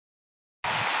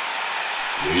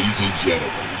Ladies and gentlemen,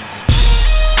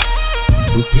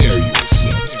 prepare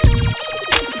yourself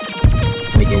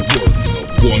for the work of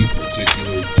one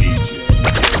particular DJ.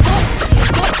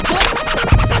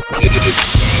 It's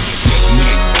time to get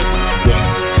nice with these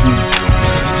ones and twos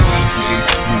with DJ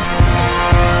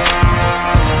Screwface.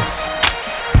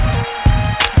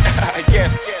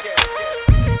 Yes.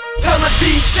 Tell a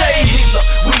DJ, heal up,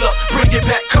 wheel up, bring it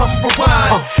back, come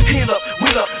rewind. Heal up,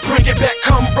 wheel up, bring it back,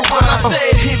 come rewind. I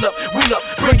said heal up, wheel up,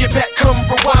 bring it back, come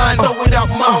rewind. Throw it out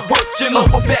my work, your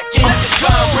lower back in the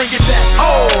spine. Bring it back,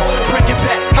 oh, bring it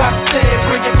back. I said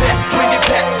bring it back, bring it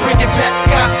back, bring it back.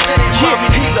 I said mommy,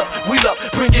 heal up, wheel up,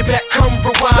 bring it back, come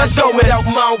rewind. Let's throw it out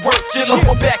my work, your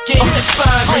lower back in your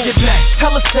spine. Bring it back.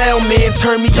 Tell a sound man,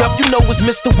 turn me up. You know it's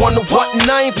Mr. Wonder What, and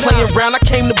I ain't playing around. I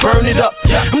came to burn it up.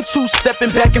 I'm two-stepping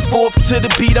back and forth to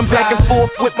the beat. I'm back and forth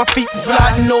with my feet and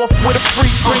sliding off with a freak.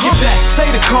 Bring it back. Say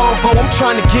the convo, I'm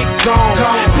trying to get gone.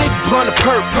 Big blunt of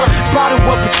perp, bottle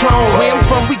of Patron. Where I'm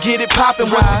from, we get it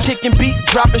poppin'. Once the kickin' beat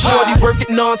droppin', shorty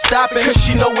workin' non-stoppin'. Cause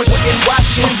she know what she been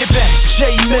watchin'. Bring it back.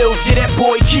 J Mills, yeah, that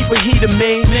boy keep a heater,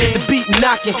 man. The beat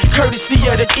knockin', courtesy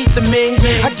of the ether, man.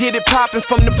 I get it poppin'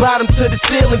 from the bottom to the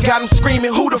ceiling. Got him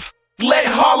screamin', who the let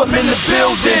Harlem in the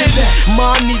building.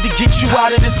 Ma, I need to get you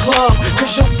out of this club,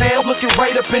 cause your town looking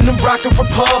right up in them rockin'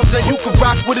 repubs. Now you can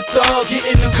rock with a thug,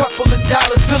 getting a couple of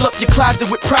dollars. Fill up your closet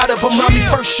with Prada, but mommy,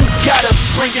 first you gotta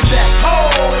bring it back. Oh,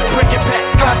 bring it back.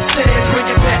 I said bring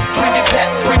it back, bring it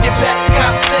back, bring it back. I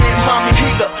said mommy,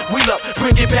 heal up, wheel up,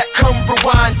 bring it back, come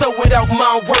rewind. Throw it out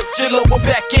my work, your lower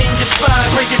back in your spine.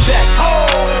 Bring it back, oh,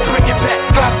 bring it back.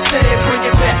 I said bring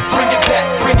it back, bring it back,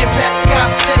 bring it back. I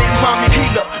said mommy,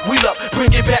 heal up, wheel up,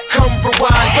 bring it back, come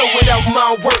rewind. Throw it out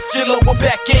my work, your lower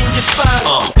back in your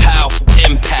spine. Powerful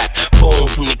impact, boom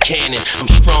from the cannon. I'm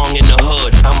strong in the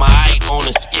hood, I'm aight on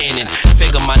the scanning.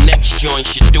 Figure my next joint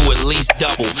should do at least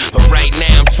double. But right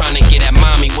now I'm trying to get at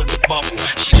mommy with the bubble.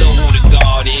 She know who the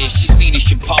guard is, she see the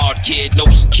Chapard kid. No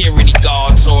security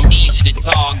guard, so I'm easy to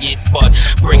target. But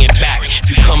bring it back, if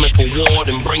you coming for war,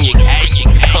 then bring your gang. If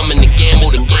you coming to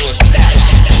gamble, then bring a stack.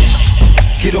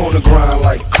 Get on the grind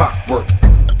like clockwork.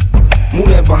 Move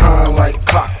that behind like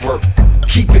clockwork.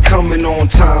 Keep it coming on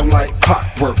time like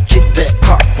clockwork. Get that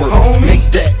clockwork, make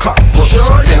that clockwork.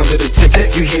 Sound of the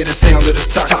tick, you hear the sound of the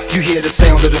top. You hear the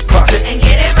sound of the clock. And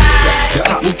get it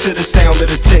right. Move to the sound of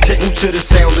the tick, move to the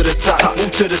sound of the top.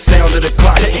 Move to the sound of the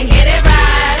clock. And get it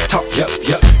right. Talk, yep.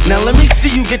 Now let me see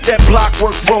you get that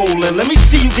blockwork rolling. Let me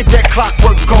see you get that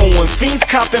clockwork going. Fiends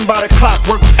copping by the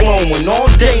clockwork flowing. All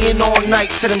day and all night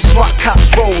till them SWAT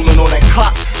cops rolling. On that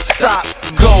clock, stop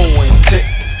going. Tick,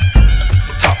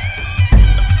 tock,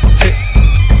 tick,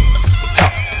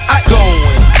 tock. I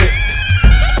going. Tick,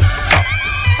 tock,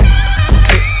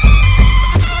 tick,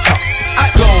 tock. I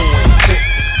going. Tick,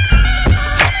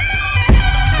 tock,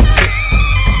 tick,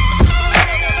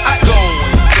 tock. I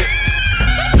going. Tick,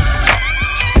 tock.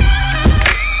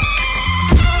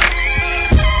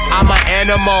 I'm an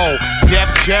animal,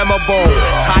 death jammable,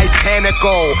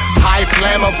 titanical, high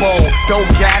flammable. Don't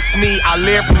gas me, I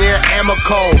live near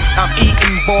Amico. I'm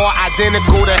eating boy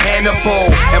identical to Hannibal.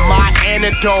 And my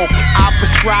antidote, I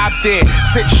prescribed it.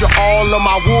 Since you're all on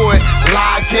my wood,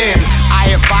 log in. I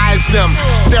advise them,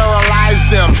 sterilize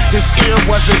them. His ear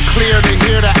wasn't clear to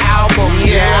hear the album,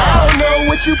 yeah. I don't know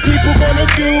what you people gonna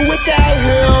do without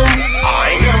him.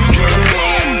 I am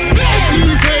good.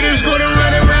 These haters gonna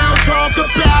run around talk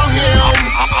about him.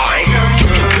 I am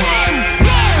good.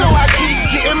 So I keep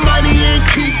getting money and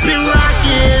keep it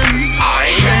rocking.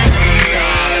 I am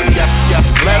good.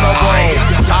 Flammable,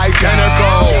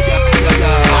 titanical,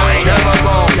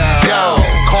 yo,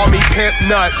 call me Pimp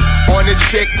Nuts on the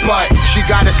chick butt. She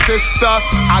got a sister,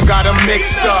 I got her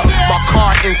mixed up. My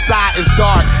car inside is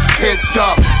dark, tint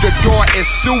up. The door is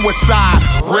suicide,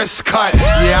 wrist cut.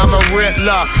 Yeah, I'm a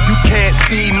Riddler, you can't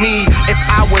see me. If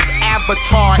I was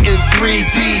Avatar in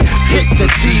 3D, hit the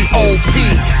T.O.P.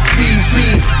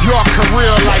 CZ, your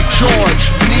career like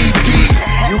George, knee deep.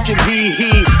 You can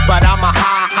he, but I'm a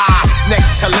ha.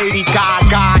 Next to Lady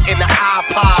Gaga in the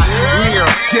iPod. We're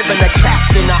giving the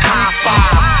captain a high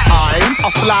five. I'm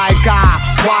a fly guy,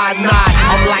 why not?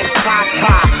 I'm like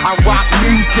Tata, I rock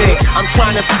music. I'm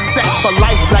trying to be set for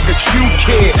life like a true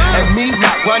kid. And me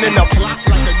not running a block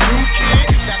like a new kid.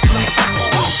 That's like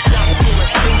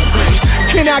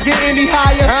Can I get any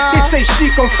higher? They say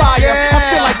Chic on fire. I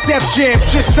feel like Def Jam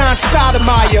just signed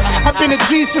Stoudemire. I've been a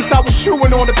G since I was chewing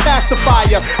on the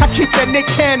pacifier. I keep that Nick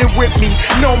Cannon with me,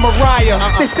 no Mariah.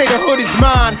 They say the hood is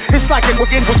mine. It's like a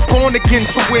again was born again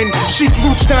to win. Chic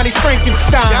Luch, Donnie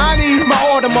Frankenstein. My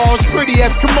Audemars as pretty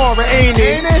as Kamara, ain't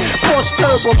it? Porsche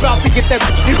Turbo, about to get that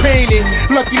bitch painted.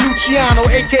 Lucky Luciano,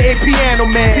 aka Piano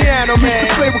Man. Used to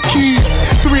play with keys,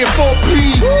 3 or 4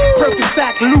 P's.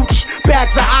 Percocet Luch,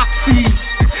 bags of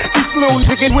oxys. These little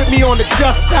niggas with me on the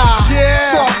dust high.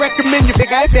 So I recommend you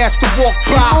nigga ass to walk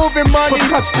by. Moving money, but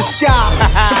touch the sky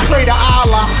and pray to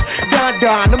Allah.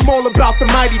 Don, I'm all about the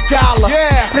mighty dollar.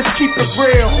 Let's keep it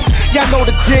real, y'all know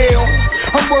the deal.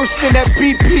 I'm worse than that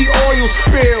BP oil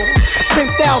spill.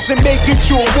 10,000 may get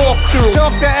you a walkthrough.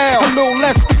 Talk to L. A little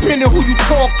less depending who you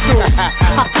talk to.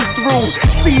 I come through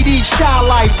CD shy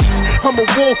lights. I'm a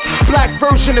wolf, black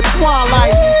version of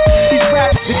Twilight. These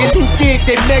raps again, who did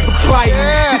they megabyte?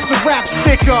 It's a rap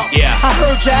sticker. I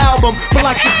heard your album, but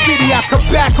like the city, I come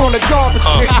back on the garbage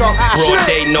pickup. Broad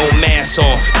day, no mask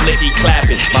on, blicky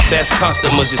clapping. My best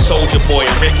customers is Soulja Boy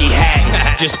and Ricky Hatton.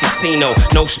 Just casino,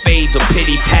 no spades or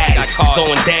pity pattern. It's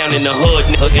going down in the hood,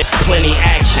 plenty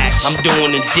action. I'm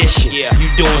doing addition, you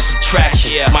doing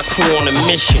subtraction. My crew on a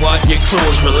mission, your crew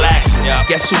is relaxing.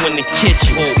 Guess who in the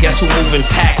kitchen? Guess who moving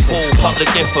packs?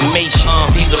 Public information,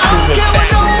 these are proven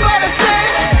facts.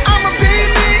 I'ma be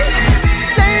me.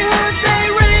 Stay hood,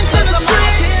 stay rich to the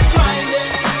street.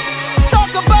 Talk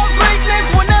about greatness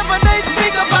whenever they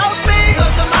speak about me.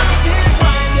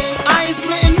 I ain't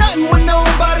splitting nothing with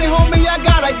nobody, homie. I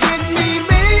gotta get me.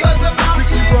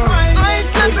 I ain't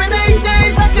slipping 8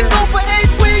 days. I can go for 8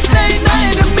 weeks. Ain't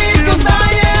nothing to me, cause I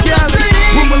am the street.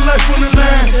 Put my life on the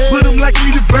line, but I'm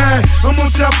likely to ride. I'm on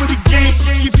top of the game,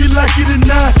 if you like it or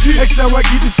not. That's how I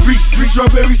get the free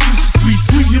strawberry sushi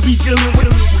sweet. You be dealing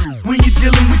with when you're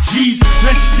dealing with G's.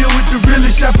 Now she deal with the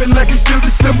realest, shopping like it's still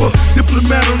December.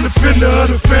 Diplomat on the fender of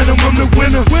the phantom, I'm the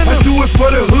winner. I do it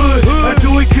for the hood, I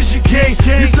do it cause you can't.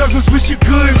 Your circles wish you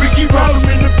could, Ricky Ross, I'm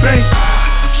in the bank.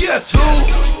 Guess who?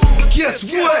 Guess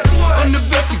what? An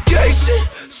investigation.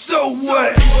 So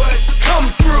what? Come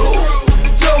through,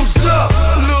 doze up,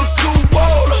 look cool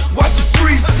water, watch it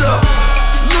freeze up.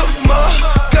 Look, ma,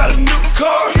 got a new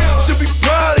car. Should be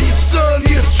proud of your son,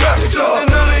 he a trap star.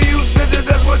 None of you snitches,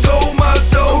 that's what gold my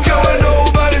toe. Don't care what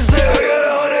nobody say, I got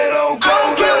 100 on gold. I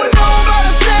don't care what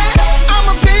nobody say,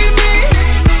 I'ma be me.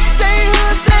 Stay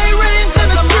hood, stay rich to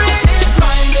the street.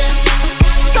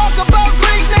 Talk about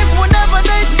greatness whenever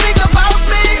they speak about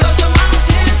me.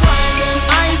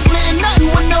 I ain't splitting nothing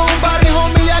with nobody,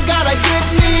 homie. I gotta get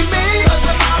me.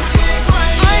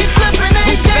 I ain't slipping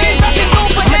 8 days. I can go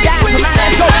for 8 weeks.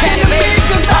 Ain't nothing to me,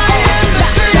 cause I am the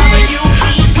street.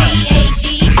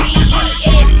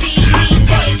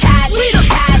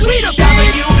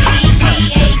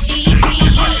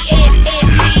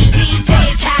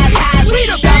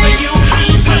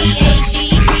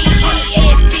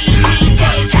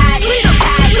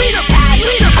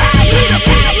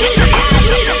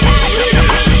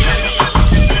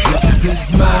 This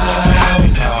is my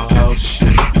house.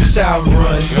 Shall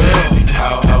run this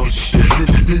house.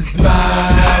 This is my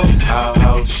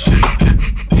house.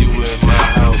 You in my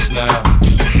house now.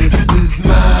 This is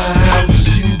my house.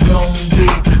 You gon' do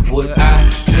what I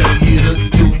tell you to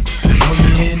do. When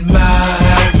you're in my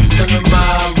house, under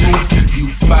my roof, you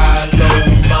follow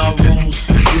my rules.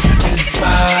 This is my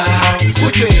house.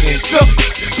 Put your hands up.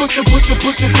 Put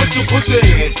your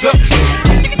hands up. This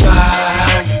is my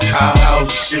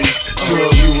house. Shit.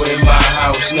 Girl, you in my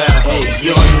house now. Hey,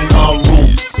 you're in my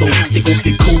roof, so take off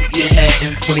your coat, your hat,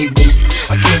 and funny boots.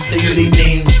 I can't tell you their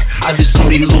names, I just know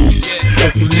they loose.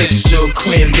 That's a mixture of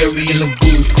cranberry and a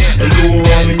goose. A little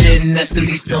rum and then that's at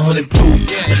least 100 proof.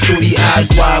 And shorty eyes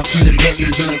wide from the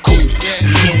Bentleys and the coupes.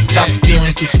 She can't stop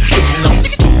staring, so she tripping up the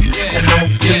stoop. And I'm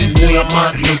a playboy, I'm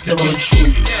on you, telling the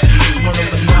truth.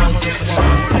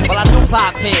 Well, I do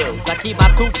pop pills, I keep my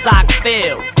tube socks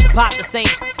filled. Pop the same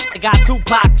I got 2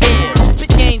 pop kills. Spit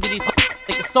game to these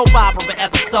like a soap opera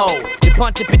episode. You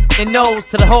punch a bitch in the nose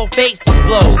till the whole face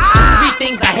explodes. 3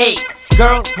 things I hate: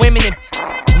 girls, women,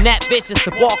 and that vicious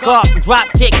to walk up and drop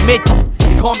kick midgets.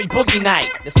 They call me Boogie Night,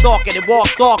 the stalker that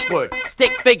walks awkward.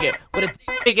 Stick figure with a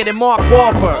bigger than Mark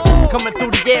Wahlberg. Coming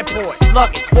through the airport,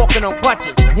 sluggish, walking on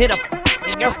crutches, and hit a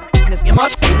your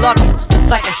much luggage. It's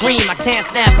like a dream, I can't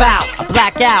snap out. I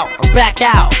black out, I'm back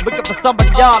out. Looking for somebody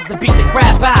up to beat the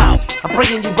crap out. I'm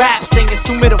bringing you rap singers,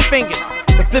 2 middle fingers.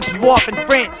 Then flip you off in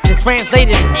French, then translate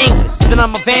it in English. Then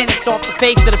I'ma vanish off the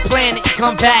face of the planet and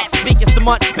come back speaking so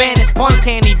much Spanish, pun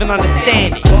can't even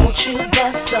understand it. Won't you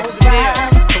bust so rhyme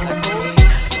for me?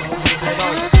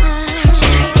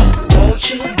 Won't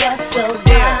you bust so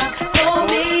down for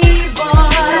me, boy?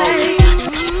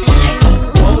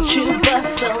 Won't you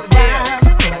bust so down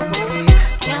for me?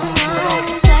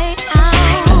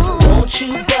 Won't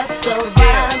you bust so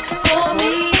down for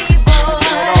me, boy?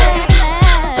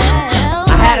 I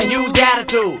had a huge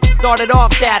attitude, started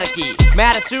off staticky.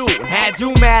 Mad at you, had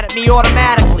you mad at me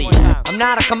automatically. I'm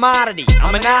not a commodity,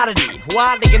 I'm an oddity who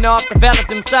oddly enough developed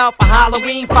himself a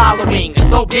Halloween following. It's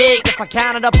so big, if I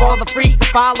counted up all the freaks that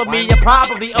follow me, you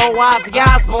probably owe Ozzy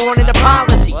Osbourne an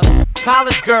apology.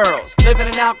 College girls, living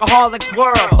in an alcoholic's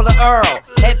world full of Earl.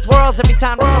 Head swirls every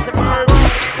time they talk to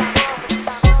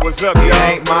What's up, y'all? It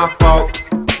ain't my fault.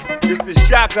 It's the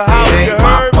Shaka House, you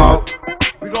heard?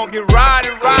 We gon' get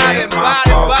riding. We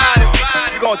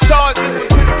gon' charge them with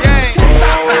the game.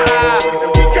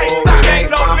 We can't stop. Ain't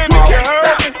no limit, you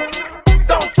heard?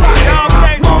 Don't try. Y'all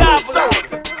can't stop us.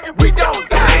 We don't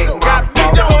die.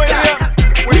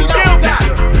 We don't die.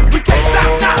 We can't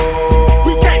stop now.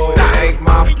 We can't stop. Ain't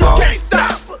my You fault. can't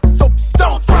stop. So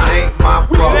don't try. Ain't my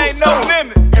fault. Ain't no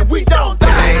limit. And we don't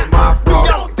die. Ain't my We fault.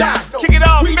 don't die. Kick it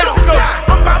off, We don't Mexico. die.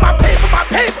 I'm by my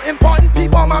paper, important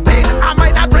people on my paper. I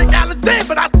might not drink Alizé,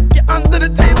 but I get under the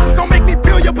table. Don't make me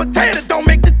peel your potato. Don't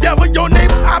make the devil your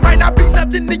neighbor. I might not be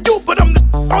nothing to you, but I'm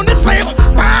on this label.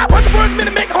 500 words a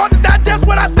minute make it hard to digest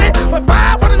what I say. But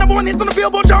 500 number one hits on the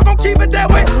Billboard, y'all gon' keep it that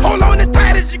way. Hold on as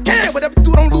tight as you can. Whatever you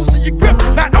do, don't loosen your grip.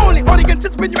 Not only are they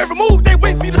anticipating your every move, they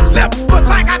wait for you to slip. But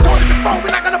like I told you before,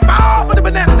 we're not gonna fall for the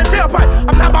banana in the tailpipe.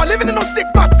 I'm not about living in no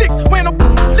 6x6, wearing no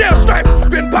jail stripes.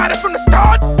 Been body from the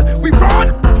start. We run.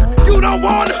 You don't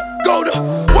wanna go to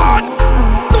one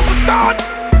superstar.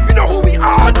 You know who we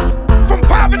are. From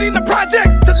poverty in the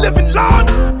projects to living large.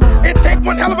 It take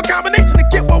one hell of a combination to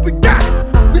get what we got.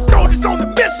 We soldiers on the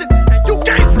mission, and you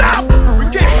can't stop us. We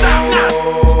can't stop now.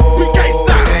 We can't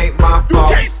stop. Ain't my You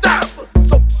fault. can't stop us.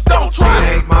 So don't try.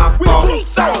 Ain't my We fault. true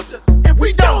soldiers, and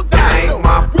we don't die. Ain't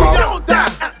my We fault. don't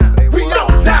die. We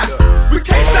don't die. We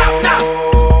can't stop now.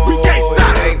 We can't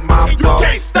stop. Ain't my And you fault.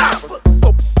 can't stop us.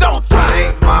 So don't try.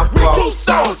 Ain't my We fault. true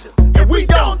soldiers, and we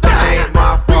don't die. Ain't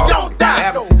my We fault. don't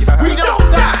die. We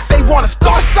don't die. They wanna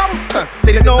start something,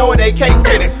 they don't know and they can't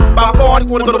finish. By far they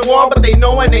wanna go to war, but they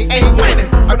know and they ain't winning.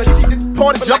 I'm gonna keep these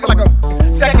party jumping like a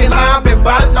second line. Been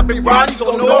bodied, I've been riding, you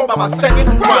gon' know about my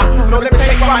second rhyme. You know, let me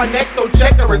take my next, so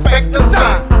check and respect the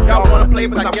sign. Y'all wanna play,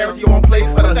 but I guarantee you won't play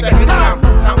for the second time.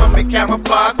 Sometimes I'm in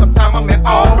camouflage, sometimes I'm in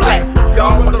all black.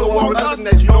 Y'all wanna go to war with us, and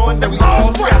that you know that we all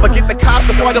scrap. But get the cops,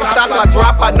 the boy don't stop till I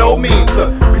drop by no means.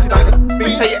 Reach it out,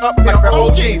 me tear you up like our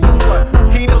OGs.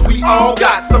 Heaters we all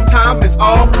got, sometimes it's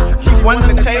all. Keep one in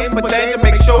the chain, but then to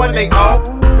make sure they all.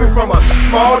 We're from a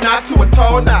small knot to a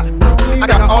tall knot. I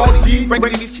got all the G's,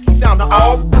 break these down to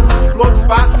all. Blow the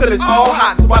spot till it's all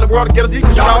hot. So why the world get us deep,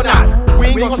 cause y'all not. We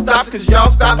ain't gonna stop, cause y'all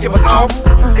stop, give us all.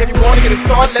 If you wanna get it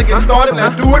started, let's get started,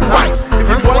 let's do it right. If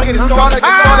you wanna get it started, let's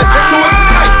get started, let's do it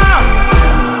tonight.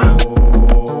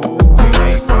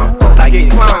 Like a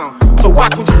clown, so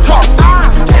watch what you talk. We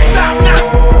can't stop now.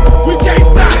 We can't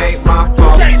stop. Ain't my You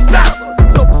fault. can't stop us.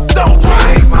 So don't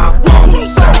try. Ain't my We fault. true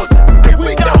soldiers, and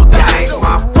we don't die. Ain't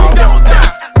my We don't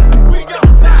die. We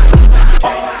don't die.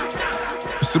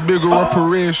 It's a bigger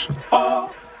operation.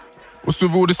 What's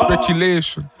with all the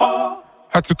speculation?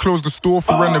 Had to close the store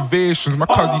for renovations. My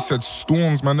cousin said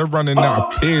storms, man, they're running out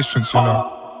of patience, you know.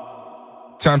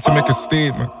 Time to make a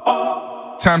statement.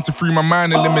 Time to free my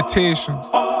mind of limitations.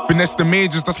 Finesse the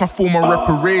majors, that's my form of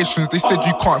reparations. They said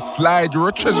you can't slide, you're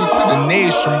a treasure to the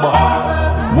nation. But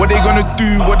what they gonna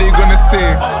do, what they gonna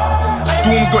say?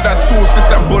 Storm's got that sauce, this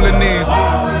that bolognese.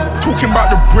 Talking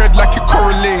about the bread like it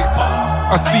correlates.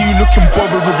 I see you looking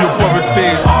bothered with your bothered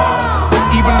face.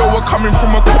 Even though we're coming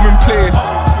from a common place,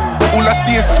 all I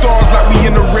see is stars like we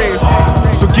in a rave.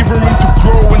 So give him room to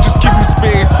grow and just give him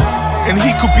space. And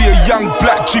he could be a young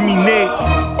black Jimmy Napes.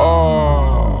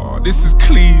 Oh, this is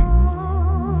clean.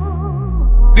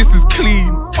 This is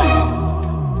clean.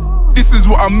 This is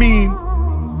what I mean.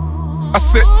 I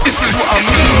said, this is what I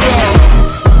mean.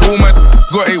 All my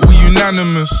got it, we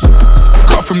unanimous.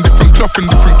 Cut from different cloth and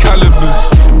different calibers.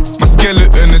 My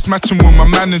skeleton is matching with my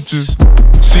managers.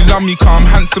 She love me 'cause I'm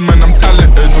handsome and I'm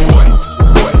talented.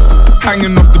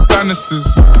 Hanging off the banisters.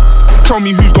 Tell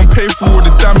me who's gon' pay for all the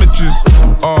damages.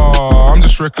 Oh, I'm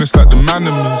just reckless like the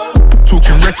Manimals.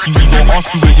 Talking recce, we gon'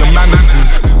 ask you where your manners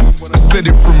is. I said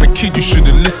it from a kid, you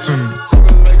should've listened.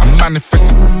 I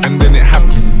manifested and then it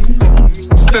happened.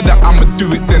 Said that I'ma do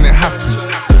it, then it happens.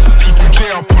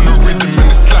 P2J up on the rhythm and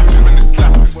it's slapping.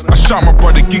 I shout my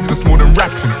brother gigs, that's more than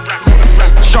rapping.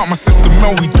 Shout my sister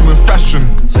Mel, we doing fashion.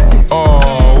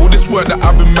 Oh, all this work that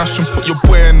I've been mashing, put your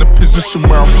boy in a position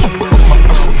where I'm comfort of my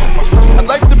passion. I'd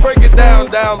like to break it down,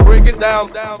 break it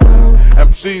down.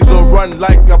 MCs will run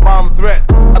like a bomb threat.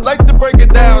 I'd like to break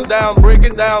it down, break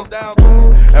it down.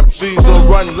 MCs will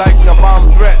run like a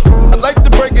bomb threat. I'd like to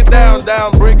break it down,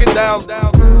 break it down.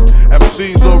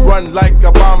 MCs will run like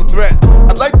a bomb threat.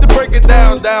 I'd like to break it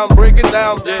down, break it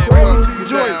down. Yeah, we'll break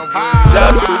it down.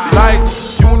 Just like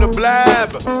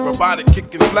Uniblab, robotic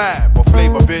kick and flab, or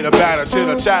flavor bit of batter,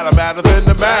 chitter chatter, madder than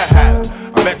the Mad Hatter.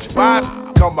 I bet you buy.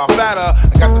 Come my fatter,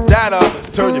 I got the data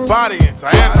to turn your body into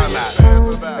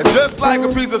antimatter. And just like a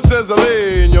piece of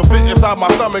sizzling, you'll fit inside my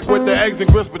stomach with the eggs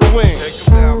and grits between.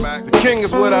 The king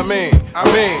is what I mean,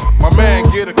 my man,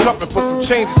 get a cup and put some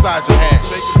change inside your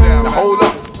hand. Now hold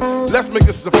up, let's make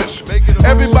this official.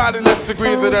 Everybody, let's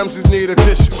agree that MCs need a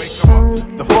tissue.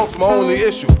 The folks my only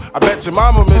issue. I bet your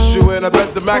mama miss you, and I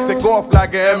bet the Mac take off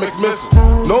like an MX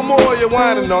missile. No more you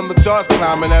whining on the charts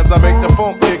climbing as I make the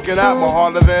phone kicking out more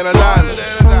harder than a diamond.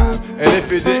 And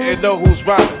if you didn't know who's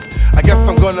rhyming, I guess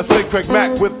I'm gonna say Craig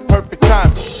Mack with perfect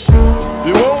timing.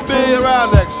 You won't be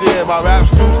around next year, my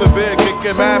rap's too severe,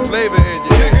 kicking mad flavor in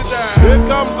your ear. Here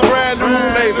comes a brand new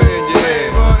flavor in your ear.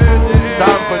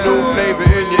 Time for new flavor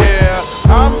in your ear.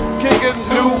 I'm kicking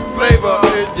new flavor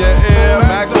in your ear.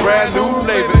 Max, brand new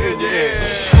flavor in your ear.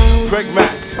 Craig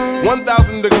Mack,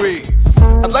 1,000 degrees.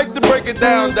 I'd like to break it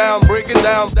down, break it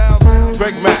down.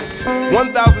 Craig Mack,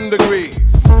 1,000 degrees.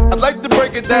 I'd like to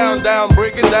break it down,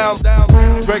 break it down.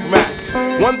 Craig Mack,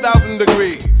 1,000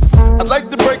 degrees. I'd like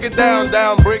to break it down,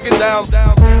 break it down.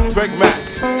 Craig Mack,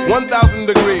 1,000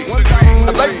 degrees.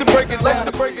 I'd like to break it,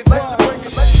 break it.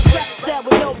 That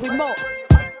with no remorse.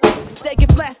 Taking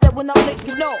blasted when I'm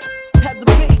licking off. Have the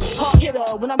beat, hard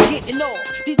hitter when I'm getting off.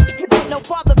 These people with no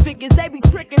father figures, they be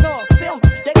tricking off. Film,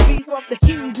 they beats off the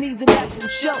keys, knees, and that's some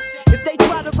show. If they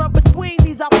try to run between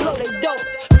these, I'll blow they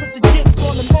don'ts. Put the jinx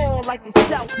on them all like the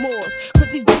Southmores. Cause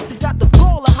these bitches got the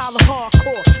gall to holler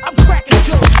hardcore. I'm cracking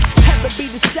jokes, have to be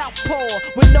the Southpaw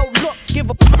with no look. Give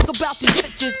a fuck about these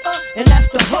bitches, and that's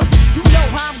the hook. You know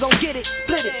how I'm gon' get it,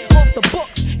 split it off the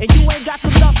books. And you ain't got to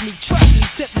love me, trust me,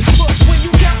 simply put. When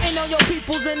you counting on your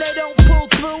peoples and they don't pull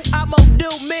through, I'ma do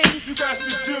me. You got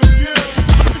to do you.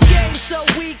 This game's so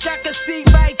weak, I can see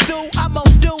right through. I'ma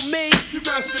do me. You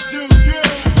got to do you.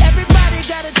 Everybody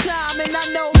got a time and I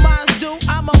know mine's due.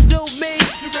 I'ma do me.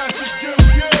 You got to do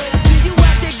you. See you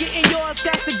out there getting yours,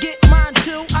 got to get mine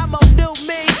too. I'ma do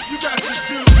me. You got to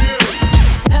do you.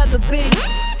 Heather B,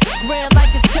 ran like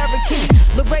a Cherokee.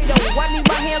 Laredo, I need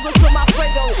my hands on some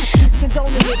Alfredo. Streets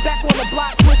condoning it, back on the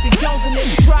block, Quincy Jones in it.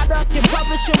 Product and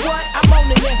publishing what? I'm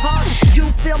owning it, huh?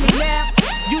 You feel me now?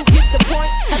 You get the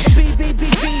point. Have the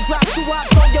BBBB drop 2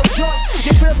 ops on your joints.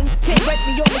 You really can't break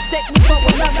me or mistake me for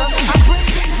another. I bring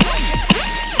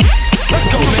Let's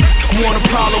go, man. Want a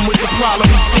problem with the problem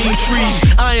in steam trees.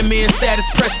 Iron Man status,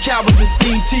 press cowards and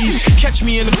steam teas. Catch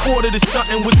me in the quarter to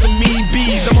something with some mean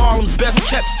bees. I'm Harlem's best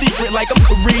kept secret like I'm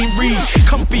Kareem Reed.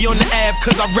 Comfy on the Ave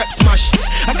cause I reps my shit.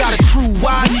 I got a crew,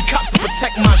 why I need cops to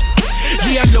protect my shit.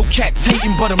 Yeah, I know cats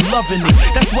hating, but I'm loving it.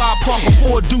 That's why I park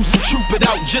before a deuce and troop it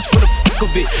out just for the fuck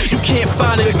of it. You can't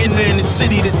find it in the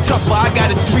city that's tougher. I got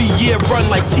a 3-year run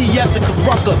like T.S. and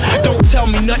Rucker. Don't tell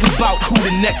me nothing about who the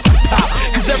next to pop.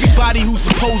 Cause everybody who's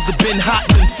supposed to been hot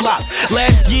and flop.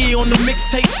 Last year on the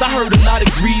mixtapes, I heard a lot of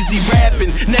greasy rapping.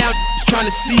 Now it's trying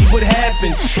to see what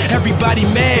happened. Everybody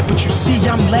mad, but you see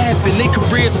I'm laughing. They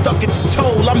career stuck at the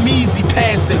toll, I'm easy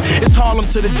passing. It's Harlem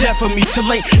to the death of me, till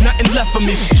ain't nothing left of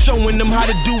me. Showing them how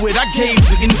to do it, I gave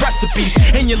it in recipes.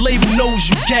 And your label knows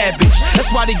you garbage.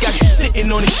 That's why they got you sitting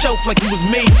on the shelf like you was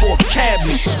made for a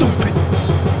cabinet. Stupid.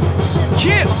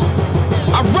 Yeah,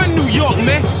 I run New York,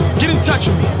 man. Get in touch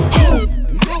with me.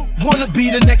 Wanna be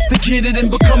the next to get it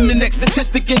and become the next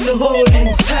statistic in the hood.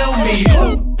 And tell me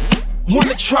who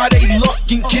wanna try they luck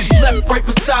and get left right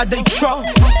beside they truck.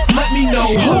 Let me know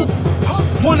who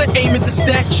wanna aim at the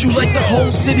statue like the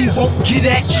whole city won't get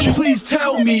at you. Please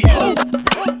tell me who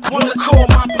wanna call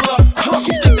my bluff. Who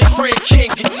think they friend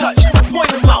can't get touched? Point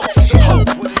them out.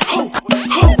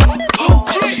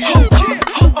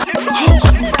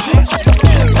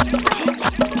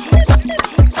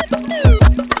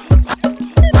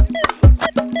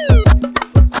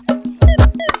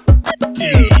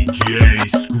 DJ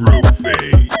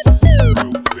Screwface.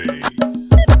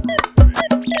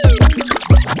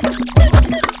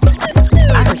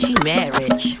 I heard she mad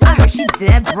rich. I heard she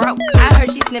dead broke. I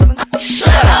heard she sniffing.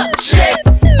 Shut up, chick.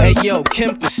 Hey yo,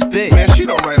 Kim can spit. Man, she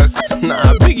don't write us.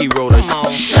 Nah, Biggie wrote her. Come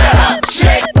on. Shut up,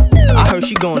 chick. I heard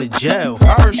she going to jail.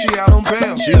 I heard she out on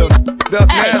bail. She done f***ed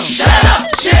up Hey, now. shut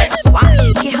up, chick. Why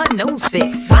she get her nose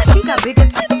fixed? Why she got bigger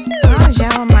teeth? Why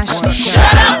y'all on my shit?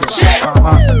 Shut up, chick.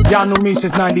 Y'all knew me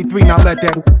since 93, now let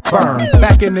that burn.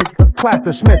 Back in the class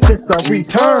of Smith, it's the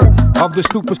return of the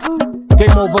stupid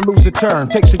Game over, lose a turn.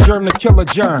 Takes a germ to kill a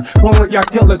germ. Won't let y'all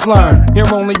killers learn.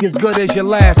 You're only as good as your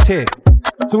last hit.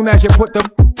 Soon as you put the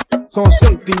on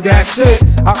safety, that's it.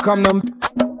 I come to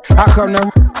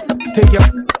you.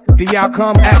 The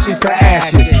outcome, ashes to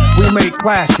ashes. We make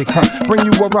classic, bring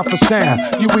you a rougher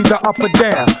sound. You either up or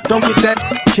down. Don't get that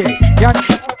kick. Y'all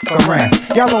around.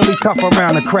 Y'all only tough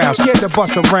around the crowd. Scared to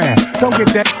bust around. Don't get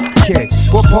that kick.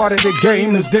 What part of the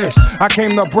game is this? I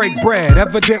came to break bread.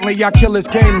 Evidently, y'all killers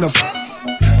came to.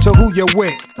 So who you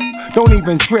with? Don't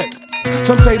even trip.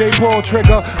 Some say they pull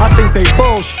trigger. I think they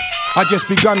bullshit. I just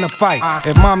begun to fight.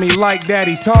 If mommy like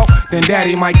daddy talk, then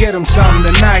daddy might get him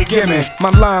something tonight. Give me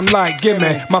my limelight, give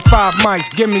me my 5 mics,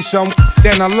 give me some.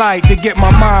 Then I like to get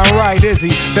my mind right. Is he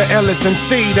the illest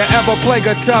MC to ever plague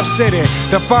a tough city?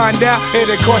 To find out,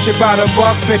 it'll cost you about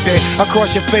 $1.50.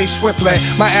 Across your face swiftly,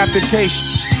 my aftertaste.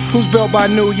 Who's built by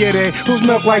New Year Day? Who's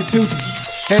milk like tooth?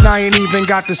 And I ain't even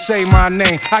got to say my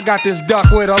name. I got this duck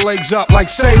with her legs up like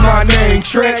say my name.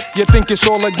 Trick, you think it's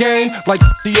all a game? Like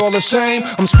the all the same?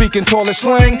 I'm speaking taller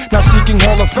slang, not seeking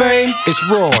Hall of Fame. It's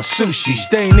raw, sushi,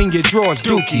 staying in your drawers,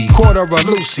 dookie. Quarter a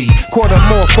Lucy, quarter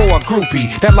more for a groupie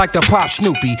that like to pop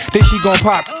Snoopy. Then she gon'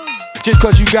 pop. Just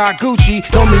cause you got Gucci,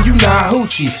 don't mean you not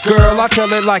hoochie. Girl, I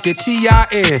tell it like a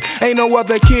T.I.N. Ain't no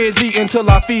other kids eatin' till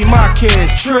I feed my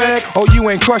kids. Trick, oh you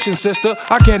ain't crushing, sister.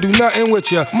 I can't do nothing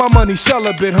with ya. My money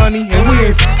celibate, honey, and we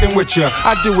ain't f***ing with ya.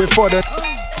 I do it for the.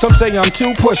 Some say I'm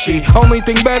too pushy. Only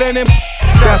thing better than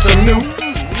that's a new.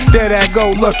 There that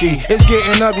go lucky. It's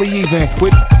getting ugly even.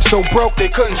 With so broke they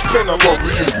couldn't spin a local.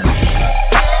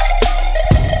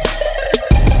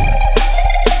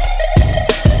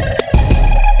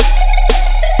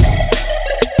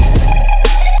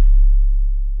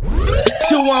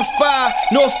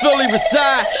 215, North Philly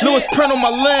reside. Lewis print on my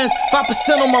lens, 5%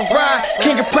 on my ride.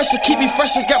 King of pressure, keep me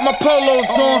fresh, I got my polos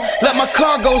on. Let my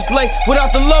cargoes lay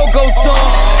without the logos on.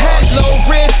 Hat low,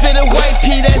 red fitted, white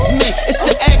P, that's me. It's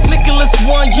the Act Nicholas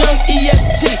 1, young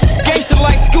EST. Gangsta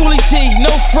like Schoolie T,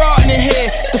 no fraud in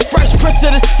here. It's the Fresh Prince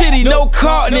of the city, no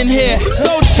carton in here.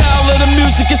 Soul child of the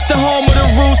music, it's the home of the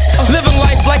roost. Living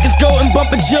life like it's golden,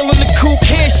 bumping Jill in the coupe.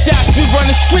 Headshots, we run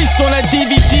the streets on that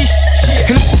DVD shit.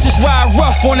 And this is why I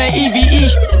rough on that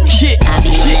EVE shit. I be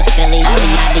on that Philly,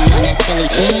 I be on that Philly.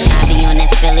 I be on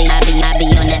that Philly, I be on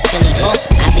that Philly.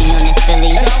 I be on that Philly,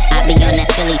 I be on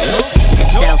that Philly. The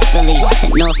South Philly,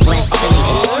 the Northwest Philly.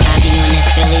 I be on that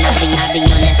Philly, I be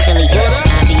on that Philly.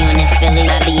 I be on that Philly,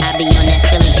 I be on that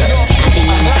Philly. I be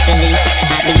on that Philly,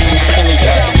 I be on that Philly.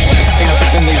 The South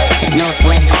Philly, the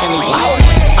Northwest Philly.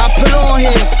 I put on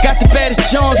here, got the baddest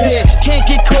Jones here. Can't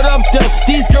get caught up though,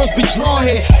 these girls be drawn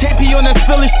here. Tapey on that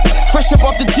Philly fresh up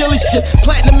off the dilly shit.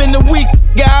 Platinum in the week,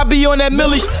 yeah, I be on that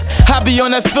Millie I be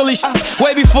on that Philly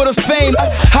way before the fame.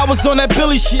 I was on that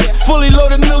Billy shit, fully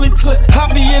loaded Millie clip. I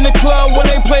be in the club when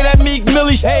they play that Meek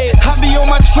Millie shit. I be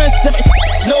on my trendsetting,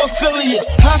 no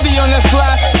affiliates. I be on that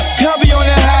fly, I be on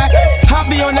that high. I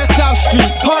be on that South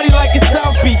Street, party like it's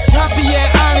South Beach. I be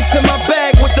at Onyx in my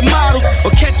bag with the models,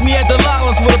 or catch me at the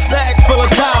Lawless with a bag full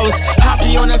of dollars. I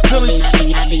be on that Philly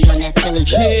shit. I be on that Philly,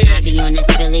 I be on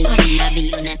that Philly, I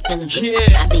be on that Philly,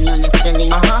 I be on that Philly,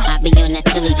 I be on that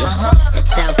Philly, the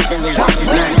South Philly, the North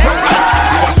Philly.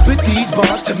 I spit these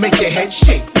bars to make your head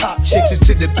shake. Pop chicks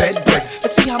into the bed break.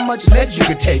 Let's see how much lead you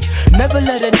can take. Never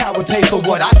let an hour pay for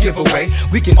what I give away.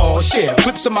 We can all share.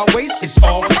 Clips on my waist, it's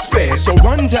all spare. So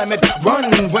run, damn it, run.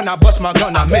 When I bust my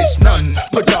gun, I miss none.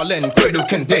 Put y'all in cradle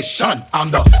condition. I'm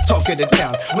the talk of the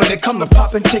town. When it come to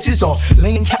popping chicks, it's all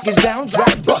laying khakis down.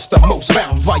 Drag bust the most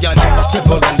rounds while y'all niggas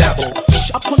kibble and dabble.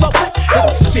 I pull up, it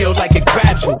don't feel like it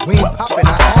grabbed you. We ain't popping,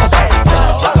 I had to.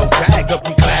 I don't drag up,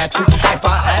 you glad to. If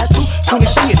I had to, soon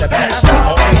as she in the pants, we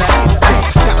all in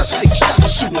that. Got a 6-shot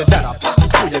shooter that I pop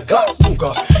through your gut.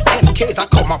 MKs, I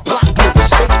call my block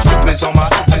movers. Fake troopers on my.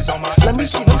 Let me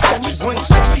see them catches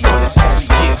 160 on this.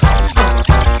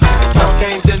 I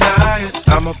can't deny it,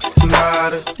 I'm a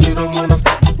rider. You don't wanna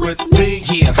with me.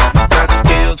 Yeah. Got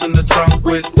skills in the trunk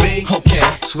with me. Okay.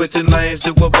 Switching lanes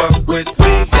to a buck with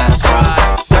me. That's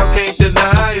right. Y'all can't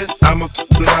deny it, I'm a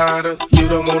rider. You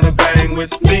don't wanna bang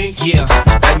with me. Yeah.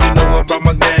 And you know I brought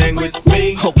my gang with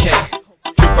me. Okay.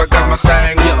 Trip, I got my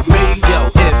thing with me. Yo,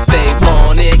 if they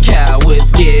want it,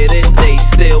 cowards get it. They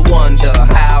still wonder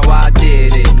how I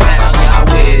did it. Now y'all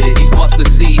with it. These fuckers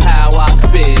see how I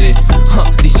spit it.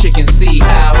 These chickens see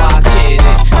how I get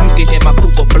it. You can hear my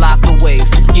coupe a block away.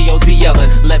 Skios be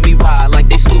yelling, let me ride like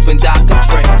they snooping Dr.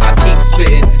 Dre. I keep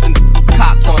spitting, and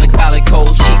cocked on the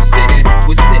calicoes, keep sitting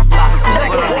with ziplock to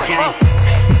that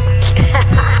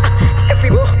Every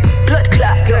blood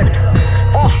clot good.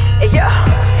 Yeah.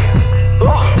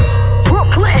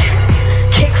 Brooklyn.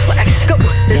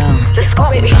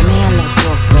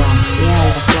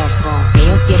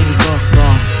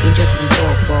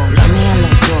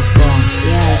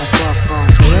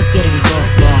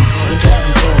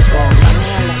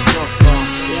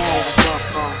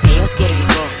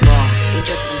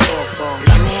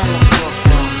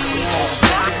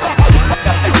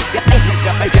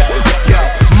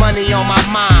 money on my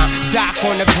mind, Doc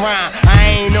on the grind.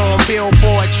 I ain't on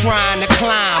Billboard trying to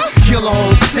climb. Killer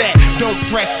on set, don't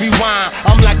press rewind.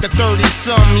 I'm like the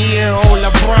 30-some-year-old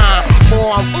LeBron.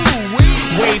 Boy, I'm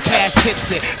way past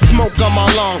tipsy. Smoke on my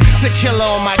lung, tequila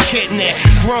on my kidney.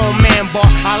 Grown man, boy,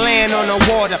 I land on the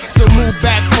water. So move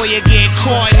back before you get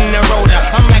caught in the rotor.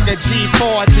 I'm like a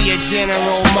G4 to your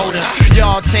General Motors.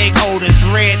 Y'all take Otis,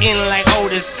 red in like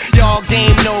Otis. Y'all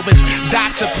game novas,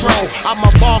 Doc's a pro. I'm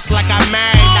a boss like I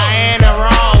married Diana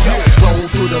Ross. Roll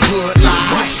through the hood like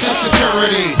rush to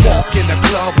security. Walk in the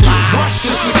club like rush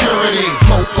to security.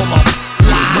 Smoke on my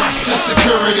rush to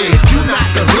security. If you not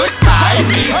the hood type,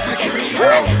 need security.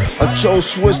 I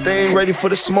chose Swiss, they ain't ready for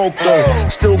the smoke though.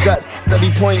 Still got that be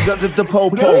pointing guns at the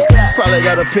po-po. Probably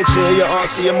got a picture of your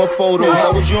auntie in my photo.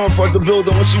 That was you in front of the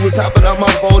building when she was hopping out my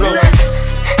photo.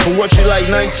 But what you like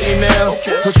 19 now?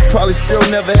 But you probably still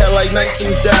never had like 19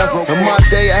 down. On my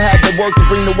day I had to work to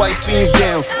bring the white fiends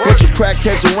down. Bunch of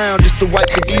crackheads around just to wipe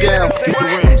the D down.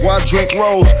 Why drink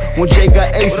rolls when Jay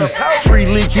got aces? Free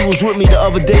Leak, he was with me the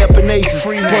other day up in Aces.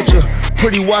 Bunch of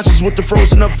pretty watches with the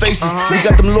frozen up faces. We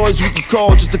got them lawyers we can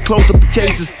call just to close up the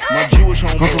cases. I'm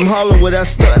from Harlem where that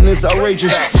stunting is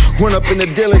outrageous. Went up in the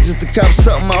dealer just to cop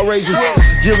something outrageous.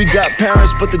 Yeah, we got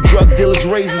parents, but the drug dealers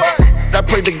raised us. I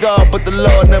pray to God, but the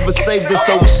Lord never saved us.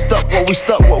 So we stuck what we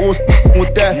stuck, what was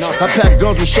with that. I pack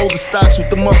guns with shoulder stocks with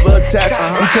the muffler attached.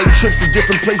 We take trips to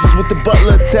different places with the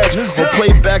butler attached. Or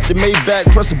play back the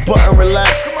Maybach, press a button,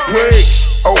 relax. Preach.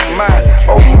 Oh my gosh,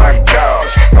 oh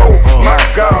my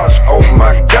gosh, oh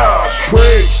my gosh.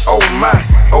 Preach. Oh my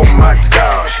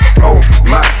gosh, oh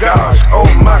my gosh, oh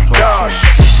my gosh.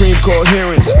 Supreme Court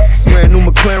hearings, brand new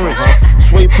McLarens,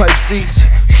 sway pipe seats,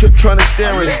 trip tronic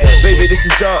steering. Baby, this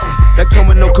is art, that come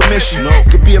with no commission.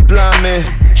 Could be a blind man,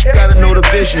 you gotta know the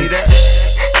vision.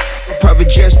 Private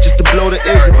jets just to blow the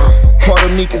isn't. Part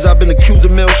of me cause I've been accused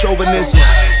of male chauvinism.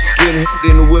 Getting hit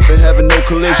in the whip and having no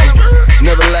collision.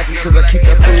 Never lacking cause I keep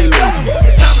that feeling.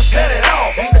 It's time to set it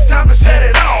off, it's time to set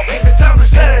it off, it's time to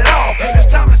set it off, it's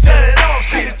time to set it off.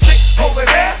 See the chick over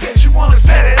there, she wanna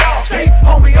set it off. See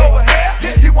homie over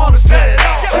here, he wanna set it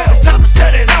off. It's time to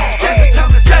set it off, it's time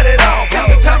to set it off,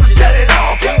 it's time to set it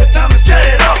off, it's time to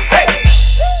set it off. Hey.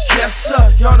 Yes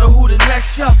sir, y'all know who the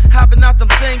next up. Hopping out them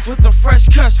things with the fresh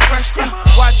cuts, fresh cut.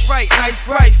 Watch right, nice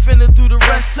bright, finna do the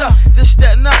rest up. This,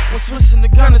 that, and up, when Swiss and the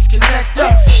Gunners connect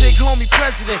up. Big homie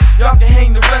president, y'all can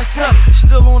hang the rest up.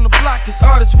 Still on the block, as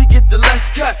artists we get the less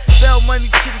cut. Bell money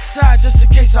to the side, just in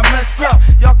case I mess up.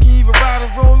 Y'all can even ride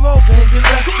and roll over and get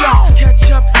left up. Catch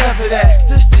up, never that.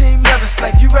 This team never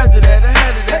slack, you rather that,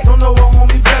 ahead of that. Don't know a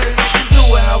homie better than you do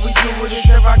it. How we do it, it's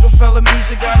that Rockefeller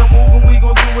music. Gotta move and we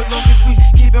gon' do it long as we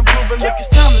keep improving. Look, it's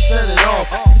time to set it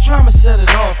off. The drama set it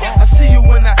off. I see you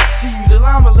when I see you, the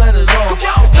llama let it off. It's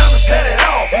time to set it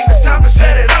off. It's time to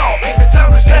set it off. It's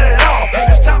time to set it off.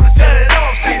 It's time to set it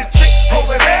off. See the chick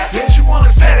over there, she wanna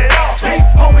set it off. See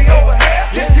homie over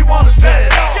here, he wanna set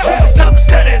it off. It's time to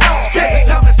set it off. It's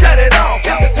time to set it off.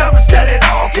 It's time to set it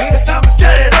off. It's time to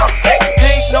set it off.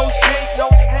 Ain't no shit, no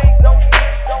shit, no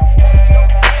shit, no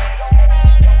shit.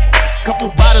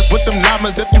 Couple riders with them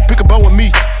llamas if you pick a bone with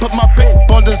me. Put my big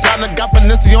on designer, got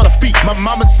Balenci on her feet. My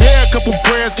mama said a couple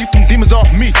prayers, keep them demons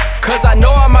off me. Cause I know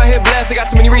I'm out here blessed, I got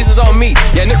too many reasons on me.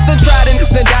 Yeah, niggas done tried and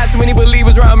niggas done died, too many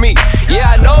believers around me.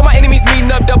 Yeah, I know my enemies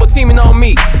meeting up, double teaming on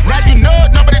me. Now you know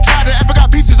it, nobody tried to ever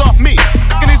got pieces off me.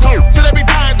 In these hoes, till they be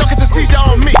dying, don't get the seizure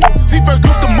on me. First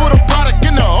used to move the product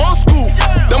in the old school.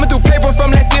 Thumbing through paper from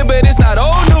last year, but it's not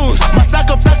old news. My sack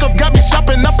up got me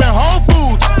shopping up in Whole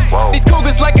Foods. These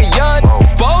cougars like a young,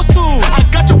 supposed to. I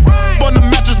got your on the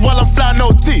mattress while I'm flying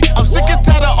OT. I'm sick and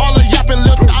tired of all the yapping,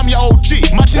 little I'm your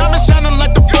OG. My diamond shining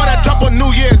like the boy that drop on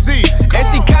New Year's Eve. And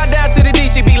she count down to the D,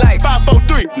 she be like 5, 4,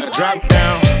 3. Now drop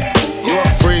down, you a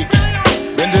freak.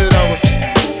 Bend it over,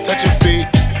 touch your feet.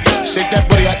 Shake that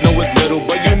booty, I know it's little,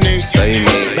 but you need. So you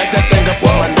need. Back that thing up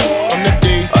on my neck from the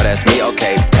D. Oh, that's me,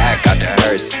 okay. Back out the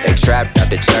hearse, they trapped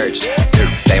out the church.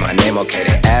 Say my name, okay,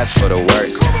 they asked for the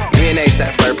worst. Me and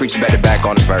A$AP Ferg preaching better back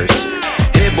on the verse.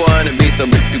 Hit boy on the beat, so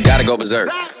you gotta go berserk.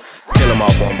 Kill them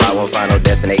off one by one, final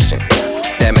destination.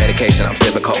 That medication, I'm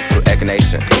sipping cold fruit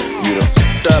echinacea. You the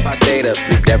f***ed up, I stayed up,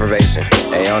 sleep deprivation.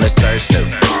 They on the search, too.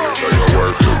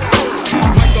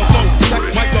 Microphone check,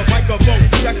 microphone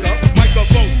check up,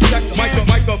 microphone check,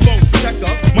 microphone check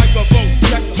up, microphone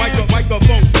check,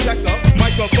 microphone check up,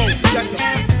 microphone check up.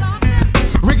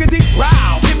 Riggedy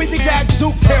row, give me the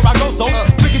gadzooks, here I go, so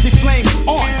riggedy flame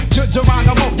on,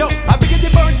 Geronimo, yo, I riggedy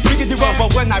burn, riggedy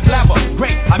rubber when I blabber,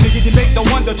 great, I riggedy make the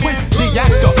Wonder Twins, the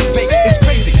actor, fake, it's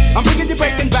crazy, I'm riggedy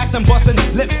breaking backs and busting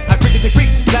lips, I riggedy freak,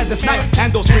 Gladys Knight,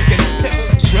 and those freaking pips,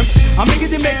 shrimps, I'm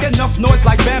riggedy making enough noise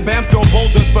like Bam Bam. Throw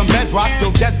boulders from bedrock,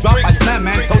 you'll get dropped by Slam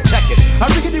Man, so check it. I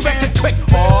riggedy wreck it quick,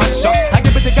 oh shucks. I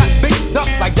give it, they got big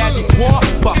ducks like Daddy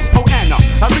Warbucks. Oh Anna,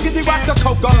 I riggedy rock the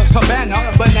Coca Cabana,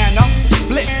 banana,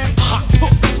 split, hot,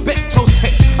 spit, so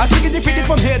sick. I riggedy freaking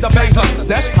from here to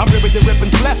Bangladesh. I'm riggedy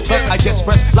ripping flesh, plus I get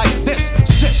fresh like this.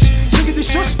 Shish, shiggity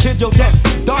shush, kid, you'll get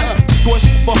done. Squish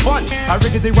for fun. I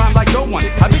riggedy rhyme like no one.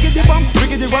 I riggedy bum,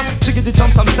 riggedy rush, chiggity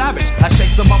jumps, I'm savage. I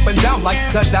shake them up and down like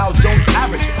the Dow Jones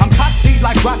average. I'm cocky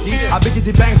like Rocky, I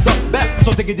biggity bangs the best.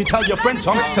 So diggity tell your friend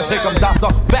chum, cause here comes Dasa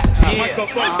Bex.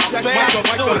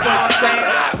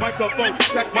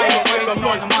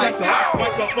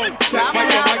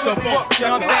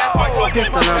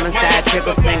 Pistol on my side,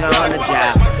 trigger finger on the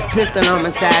job. Pistol on my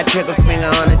side, trigger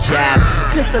finger on the job.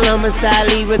 Pistol on my side,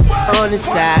 leave it on the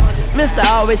side. Mr.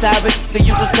 Always have it, so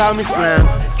you can call me slime.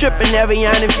 Trippin' every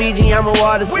yarn in Fiji, I'm a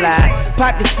water slide.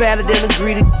 Pockets fatter than a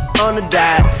greedy on the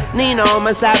dive. Nina on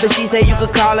my side, but she say you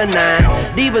could call her 9.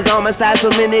 Divas on my side, so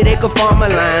many they could form a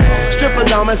line.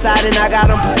 Strippers on my side, and I got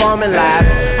them performing live.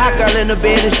 Hot girl in the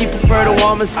bed, and she prefer the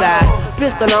warmer side.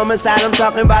 Pistol on my side, I'm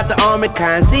talking about the army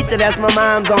kind. Sita, that's my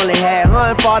mom's only had, her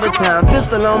and father time.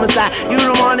 Pistol on my side, you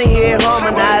don't wanna hear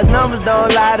harmonized. Numbers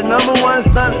don't lie, the number one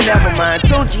stunt, never mind.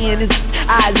 Tunchi in his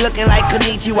eyes looking like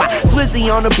Konnichiwa. Swizzy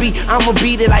on the beat, I'ma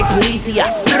beat it like Policia.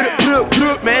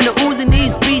 Man, the oozing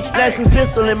these speech lessons.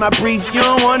 Pistol in my brief, you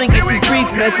don't wanna get this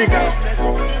brief message.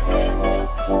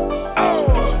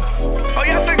 Oh,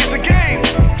 y'all think it's a game?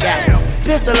 Yeah.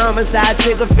 Pistol on my side,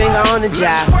 trigger finger on the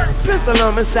job. Pistol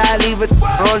on my side, leave it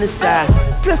on the side.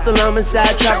 Pistol on my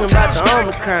side, talking about the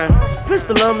Omicron.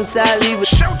 Pistol on my side, leave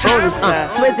it on the side.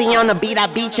 Swizzy on the beat, I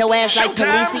beat your ass like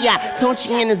Policia. Tunchi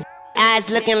in his eyes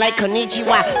looking like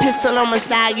Konnichiwa. Pistol on my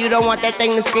side, you don't want that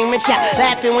thing to scream at ya.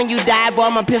 Laughing when you die, boy,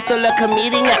 my pistol a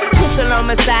comedian. Pistol on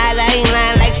my side, I ain't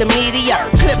lying like the media.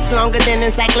 Clips longer than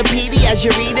encyclopedias,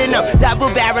 you're reading them.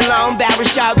 Double barrel, long barrel,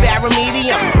 short barrel,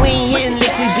 medium. We ain't hitting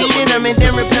licks, we beating them and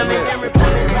then repeating.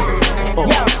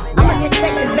 Yo, I'ma get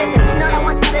straight to business, you know what I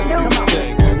want you to do.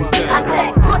 I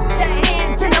said, put your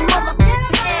hands in the mother.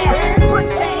 Yeah, put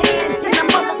your hands in the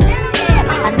mother. Yeah,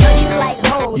 I know you like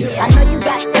hoes, I know you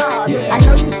got dogs, I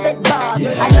know you spit bars,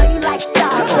 I know you like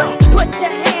stars. Put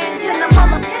your hands in the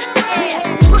mother. Yeah,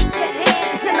 put your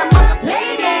hands in the mother.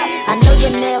 Yeah, I know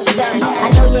your nails done, I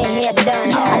know your hair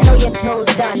done, I know your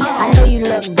toes done, I know you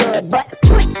look good, but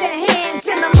put your hands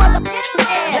in the mother.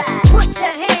 Yeah, put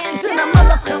your hands in the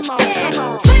mother. Come on, come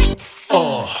on.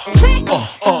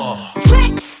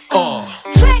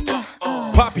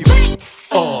 Poppy.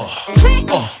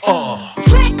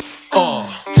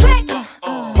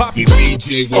 The DJ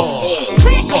with all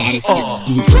the hottest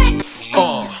exclusives.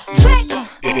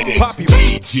 It's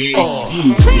DJ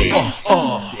Screwface.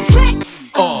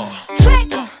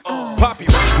 Poppy.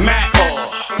 Matt.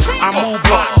 I move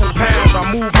blocks and pounds. I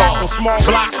move out from small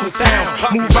blocks and towns.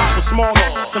 Move out from small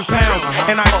blocks and pounds.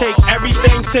 And I take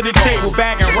everything to the table,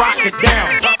 bag and rock it down.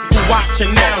 You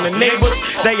watching now, the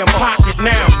neighbors, they in pocket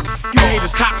now. You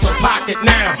haters cops in pocket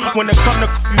now. When it come to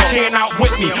you can't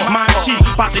outwit me. My cheap,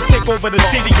 about to take over the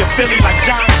city of Philly like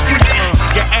John Street.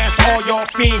 You ask all y'all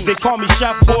fiends, they call me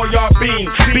Chef Boyard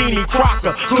Beans. Beanie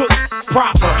Crocker, cook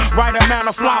proper. Right amount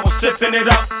of flour, sipping it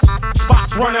up.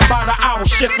 Spots running by the hour,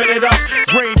 shifting it up.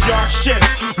 Graveyard shift,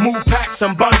 move packs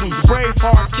and bundles. Brave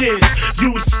hard kids,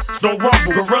 use no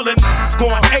rumble. Gorilla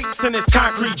going apes in this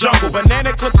concrete jungle.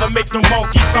 Banana clips to make the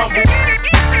monkeys humble.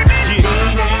 Yeah.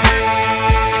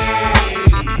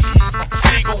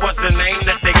 Siegel was the name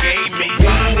that they gave me.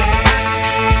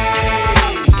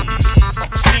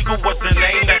 Siegel was the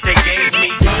name that they gave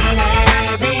me.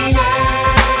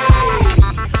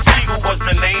 Siegel was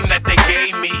the name that they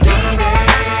gave me.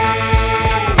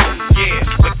 Yeah,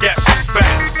 but guess who's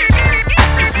back?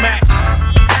 It's Mac.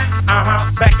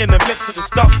 Back in the mix of the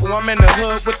scuffle. I'm in the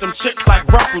hood with them chicks like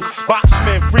Ruffles.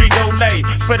 Boxman, Frito-Lay.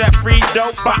 For that free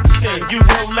dope boxing, you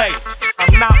will lay.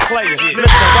 I'm not playing. Listen,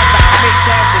 whether I make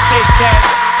cash or take cash,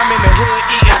 I'm in the hood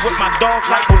eating with my dog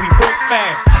like when we broke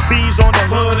fast. Bees on the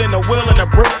hood and the wheel and the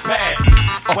brick pad.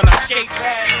 When I skate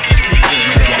past,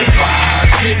 the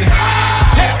fire's getting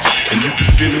hot. And you can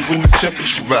feel it when the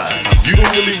temperature rise. You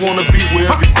don't really wanna be where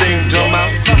everything dumb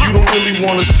out. You don't really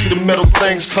wanna see the metal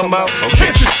things come out.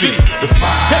 Can't you see the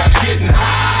fire's getting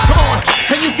hot? Come on,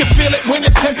 and you can feel it when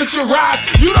the temperature rise.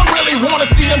 You don't really wanna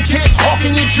see them kids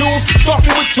hawking your jewels,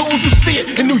 stalking with tools. You see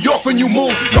it in New York when you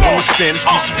move. Come on, understand this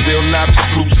piece of real, not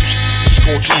exclusive.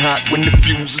 Scorching hot when the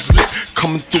fuse is lit.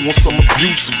 Coming through on some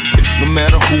abusive. No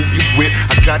matter who you with,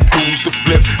 I got dudes to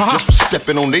flip just for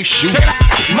stepping on they shoes.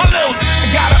 My little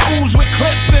got a ooze with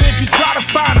clips, and if you try to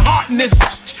find heart in this,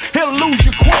 he'll lose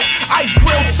you quick. Ice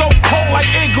grill so cold like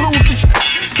igloos and shit.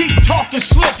 Keep talking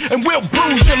slick and we'll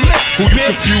bruise your lip. Who you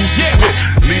confused is with?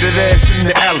 Leave that ass in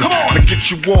the alley. Now get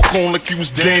your walk on like you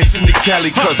was dancing to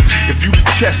Cali. Cause if you the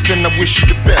test, then I wish you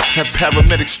the best. Have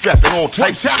paramedics strapping all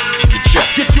types of your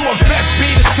chest. Get you a vest,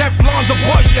 beat a Teflons or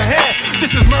buzz your head.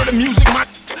 This is murder music, my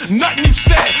nothing you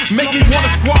said. Make me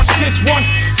wanna squash this one,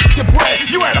 your bread.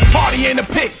 You at a party in a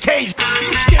pit cage,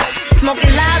 you scared.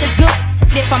 Smoking loud is good.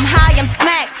 If I'm high, I'm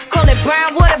smacked. Call it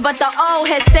brown water, but the old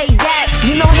head say that.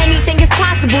 You know anything is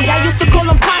possible. Y'all used to call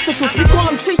them prostitutes. We call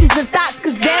them treaches and thoughts,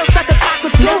 cause they'll suck a cock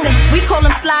with you. Listen, we call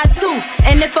them flies too.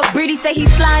 And if a breedy say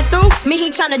he's sliding through, me he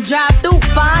tryna drive through,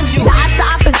 find you. The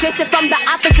opposition from the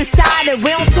opposite side, and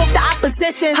we don't talk the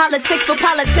opposition. Politics for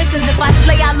politicians. If I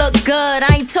slay, I look good.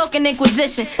 I ain't talking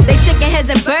inquisition. They chicken heads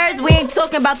and birds, we ain't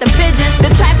talking about the pigeons.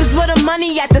 The trappers where the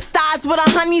money at, the stars where the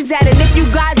honey's at. And if you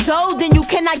got old, then you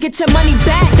cannot get your money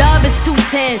back. Dub is 2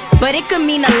 10s, but it could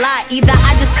mean a lot. Either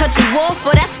I just cut you off,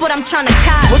 or that's what I'm tryna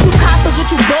cop. What you coppers, what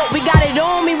you bought, we got it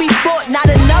on me, we fought. Not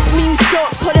enough, me you short.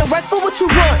 Put in work for what you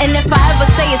want. And if I ever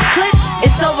say it's clip,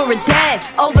 it's over a dad.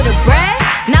 Over the bread,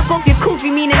 knock off your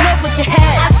koofy, meaning off with your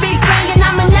head. I speak slang and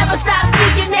I'ma never stop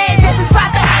speaking it. This is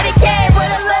proper etiquette with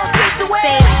a little tweak the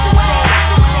way.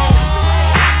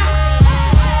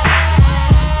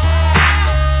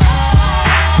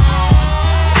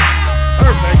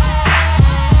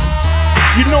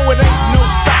 You know it ain't no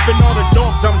stopping all the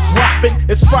dogs I'm dropping.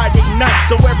 It's Friday night,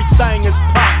 so everything is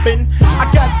popping. I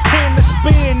got stand to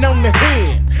spin on the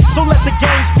hand, so let the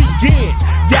games begin.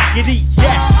 Yakety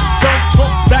yak, don't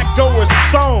talk back, go a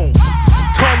song.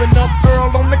 Calling up Earl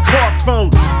on the car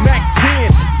phone. Mac 10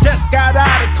 just got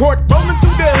out of court, rolling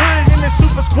through the hood in the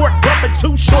super sport, bumping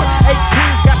too short.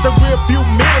 18's got the rear view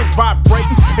mirrors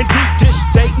vibrating and deep dish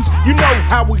datings. You know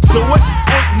how we do it,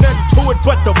 ain't nothing to it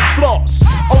but the floss.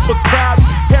 Overcrowding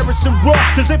Harrison Ross,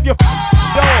 cause if you're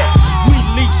dogs, we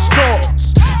leave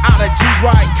scars. Out of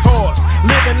G-Ride cars,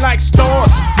 living like stars.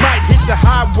 Might hit the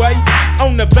highway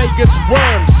on the Vegas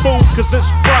run, fool, cause it's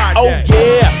Friday. Oh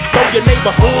yeah, throw your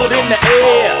neighborhood in the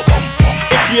air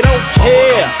if you don't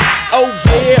care. Oh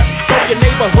yeah, throw your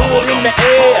neighborhood in the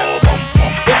air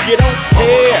if you don't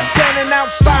care. Standing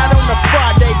outside on a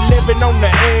Friday, living on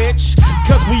the edge,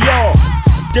 cause we all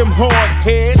them hard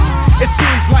heads. It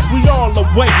seems like we all are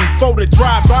waiting for the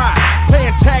drive-by,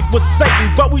 playing tag with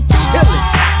Satan, but we chillin'.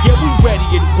 Yeah, we ready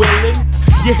and willing.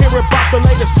 You hear about the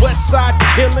latest West Side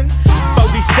killing?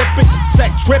 40 sippin',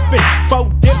 set trippin', 4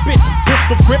 dippin',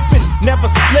 pistol grippin', never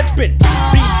slippin'.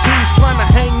 BG's tryna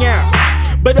hang out,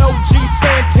 but OG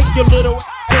saying take your little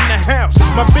in the house.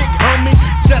 My big homie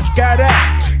just got out.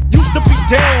 Used to be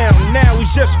down, now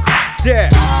he's just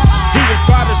dead. He was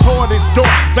about as hard as Darth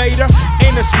Vader,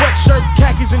 in a sweatshirt,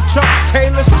 khakis and Chuck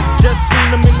Taylors. Just seen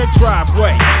him in the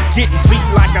driveway, getting beat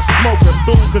like a smoker,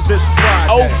 fool, cause it's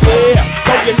Friday. Oh yeah,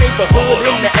 throw your neighborhood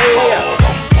in the air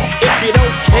if you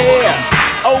don't care.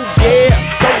 Oh yeah,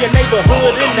 throw your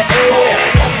neighborhood in the air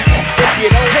if you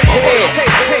don't care.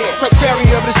 Hey, Barry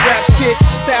of this rap skit,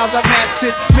 styles I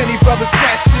mastered. Many brothers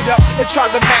snatched it up and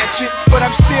tried to match it, but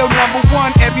I'm still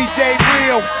 #1, everyday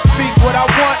real. Beat what I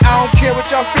want, I don't care what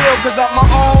y'all feel, cause I'm my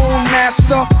own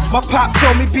master. My pop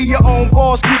told me be your own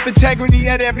boss, keep integrity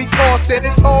at every cost. Said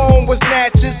his home was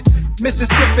Natchez,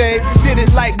 Mississippi. Did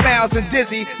it like Miles and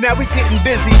Dizzy, now we getting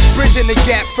busy, bridging the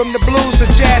gap from the blues to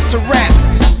jazz to rap.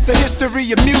 The history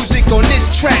of music on this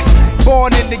track.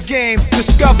 Born in the game,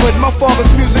 discovered my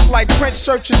father's music like Prince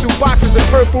searching through boxes of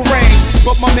Purple Rain.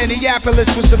 But my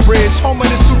Minneapolis was the bridge, home of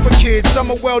the super kids.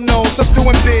 Some are well known, some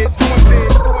doing bids.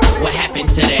 What happened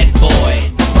to that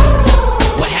boy?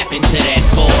 What happened to that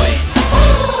boy?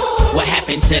 What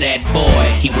happened to that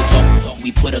boy? He would talk,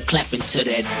 we put a clap into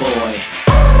that boy.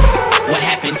 What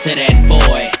happened to that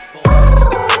boy?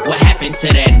 What happened to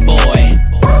that boy?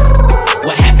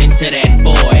 What happened to that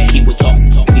boy? He would talk,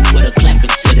 we put a clap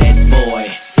into that boy.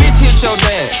 Bitch hit your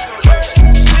dance.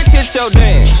 Bitch hit your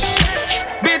dance.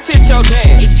 Bitch hit your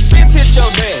dance. Bitch hit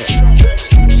your dance.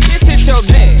 Bitch hit your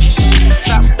dance.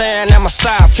 Stop staring at my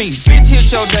side piece. Bitch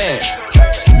hit your dance.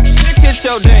 Bitch hit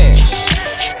your dance.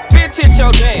 Bitch hit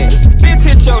your dance. Bitch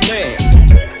hit your dance.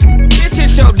 Bitch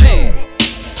hit your dance.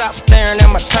 Stop staring at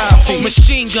my timepiece.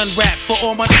 Machine gun rap for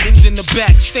all my niggas in the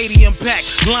back. Stadium pack,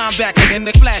 linebacker in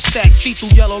the flash stack. See-through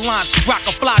yellow lines, rock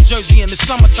a fly jersey in the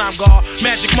summertime, guard.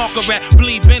 Magic marker rap,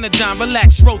 bleed Benadine,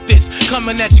 relax, wrote this.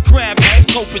 Coming at your crab, half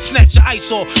coping, snatch your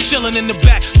ice off. Chilling in the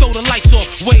back, throw the lights off.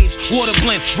 Waves, water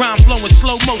blend, rhyme flowing,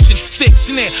 slow motion. Thick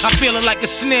snare, I feel it like a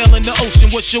snail in the ocean.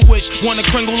 What's your wish? Wanna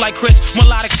kringle like Chris?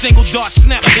 Melodic single dart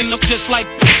snap, end up just like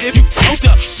if you fucked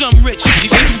up some rich.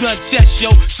 You done test,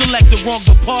 yo, select the wrong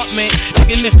department. apartment.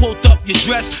 And then pulled up your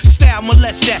dress, style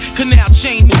molest that. Canal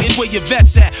chain, nigga, where your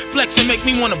vest at? Flex and make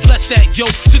me wanna bless that. Yo,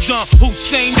 Saddam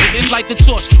Hussein, and light the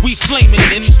torch, we flaming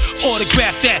it.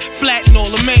 Autograph that, flatten all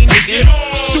the main niggas.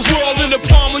 The world in the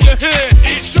palm of your hand.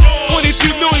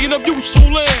 23 million of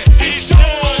useful land.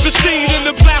 The seed in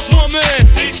the black woman.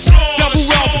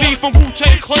 Double LP from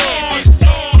Wu-Tang Clan.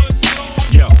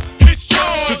 Yo,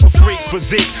 super freak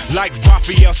physique like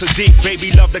Raphael Sadiq.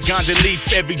 Baby love the ganja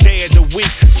leaf every day of the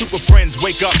week. Super friends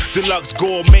wake up, deluxe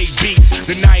gourmet beats.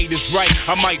 The night is right,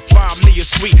 I might find me a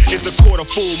suite. It's a quarter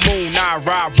full moon, I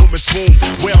ride room and swoon.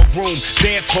 Well groomed,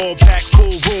 dance hall pack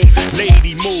full room.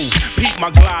 Lady move, peep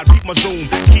my glide, peep my zoom.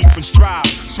 Keep and strive,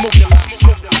 smoke the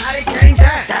body came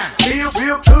down, feel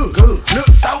real good, look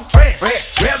so fresh,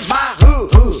 rep my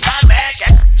hood, my bag,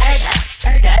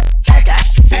 came down,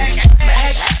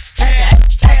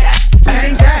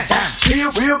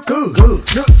 feel real good,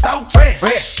 look so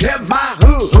fresh, rep my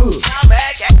hood, my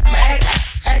bag,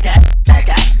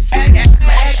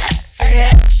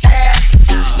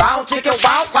 bound chicken,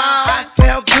 wow, I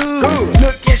smell good,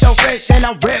 looking so fresh and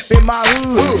I'm repping my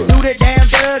hood, do the damn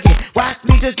Dougie, watch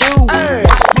me just do,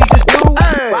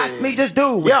 watch me just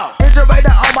do, yo,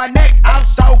 refrigerator on my neck, I'm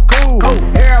so cool,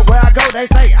 everywhere I go they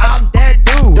say I'm that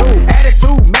dude,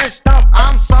 attitude messed up,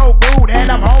 I'm so rude,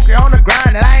 and I'm hungry on the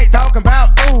grind and I ain't talking about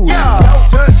food, don't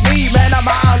touch me, man, I'm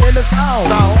all in the zone,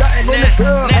 nothing in the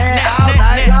club, man, all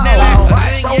night long,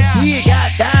 so he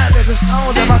got diamonds and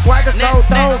stones, and my swagger so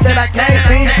dope that I can't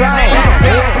be grown.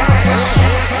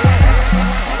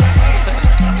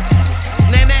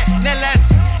 Now let's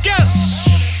go.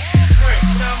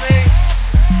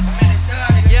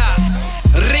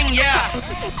 Ring ya.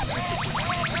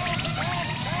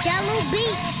 Jello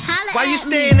Beats, holla. Why you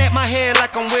staring at my head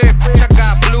like I'm weird? I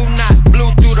got blue knot,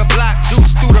 blue through the block,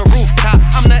 deuce through the rooftop.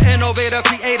 I'm the innovator,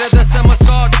 creator, the summer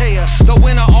sauteer, the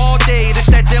winner all day. This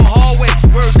that dim hallway.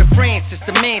 Word to Francis,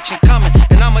 the mansion coming,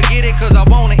 and I'ma get it 'cause I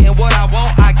want it, and what I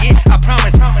want I get. I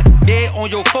promise. Dead on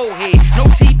your forehead, no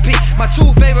TP. My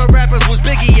two favorite rappers was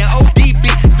Biggie and ODB.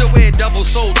 Still wear double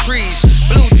soul trees,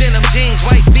 blue denim jeans,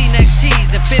 white V-neck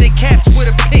tees, and fitted caps with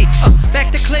a P.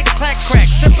 Back to click, clack, crack,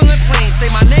 simple and plain. Say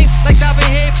my name like diving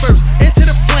head first into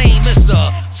the flame. It's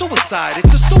a suicide,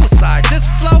 it's a suicide. This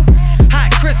flow,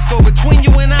 hot Crisco between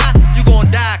you and I. You gon'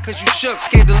 die 'cause you shook,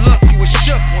 scared to look. You a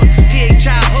shook one.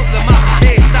 PHI hoodlum up.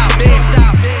 Bed stop.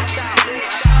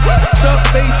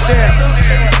 Suck bass there.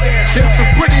 There's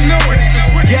some pretty new.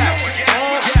 Yes.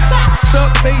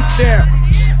 Suck bass there.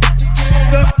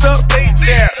 Suck bass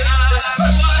there.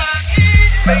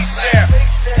 Bass there.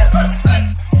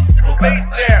 Bass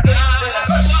there.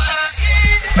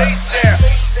 Bass there.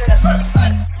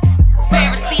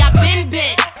 See, I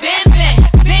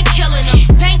been killing them.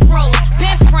 Bankrolls,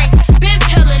 been Franks, been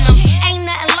pillin' them. Ain't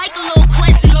nothing like a little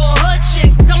classy little hood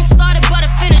chick. Don't start it, but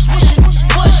finish.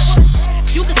 Push.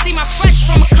 You can see my fresh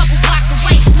from a couple blocks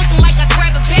away. Looking like I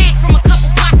grab a bag from a couple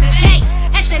blocks a day.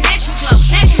 That's the natural glow,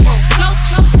 go.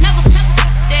 Never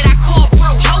that I call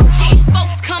bro.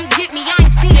 Folks come get me, I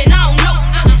ain't seen it, I don't know.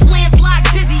 Landslide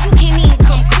Jizzy, you can't even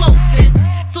come close, sis.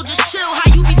 So just chill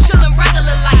how you be chillin'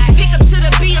 regular life. Pick up to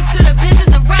the BM to the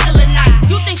business a regular night.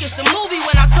 You think it's a movie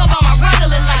when I talk about my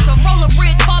regular life. So roll a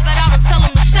red carpet out and tell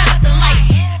them to set up the light.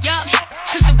 Yup,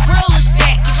 'cause the real is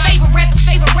back. Your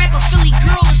favorite rapper, Philly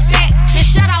girl is back. Man,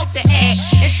 shout out to Act,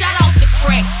 and shout out to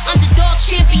Crack. Underdog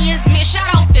champions, man, shout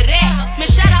out to that. Man,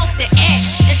 shout out to Act,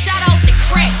 and shout out to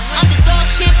Crack. Underdog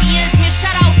champions, man,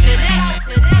 shout out to that.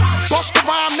 Bust the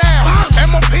rhyme now,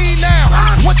 MOP now.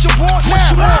 What you want now?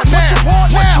 What you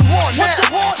want now? What you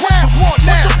want now? What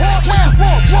you want now?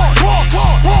 What you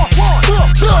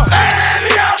want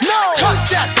now? No, cut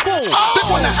that fool. They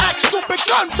wanna act stupid,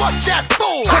 gun butt that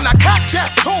fool. When I cock that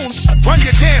tune, run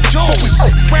your damn Jones.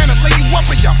 Ran and lay you up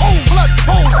in your own blood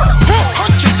pool.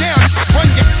 Hunt you down, run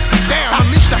your down.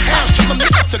 Unleash the hounds till them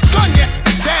hit the gun ya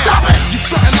down. Stop it! You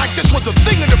frontin' like this was a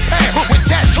thing of the past. With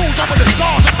tattoos over the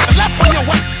stars left from your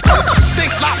way.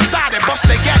 Think lopsided, bust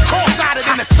they got cross-sided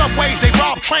in the subways. They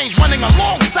rob trains running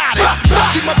alongside it.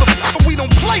 See, motherfucker, we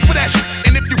don't play for that shit.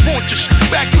 And if you want your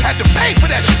shit back, you had to pay for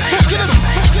that shit.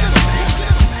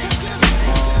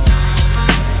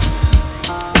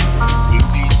 The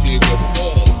DJ with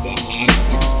all the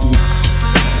hottest exclusives.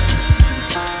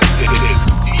 It's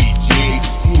DJ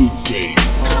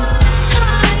Screwface.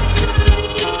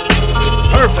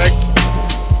 Perfect.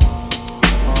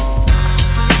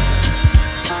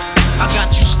 I got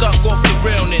you stuck off the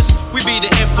realness. We be the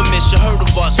infamous, you heard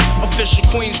of us. Official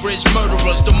Queensbridge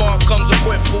murderers. The mark comes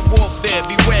equipped for warfare.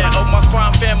 Beware of my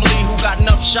crime family who got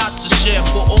enough shots to share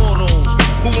for all those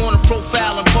who wanna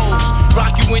profile and pose.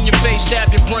 Rock you in your face,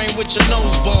 stab your brain with your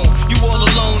nose bone. You all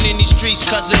alone in these streets,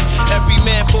 cousin. Every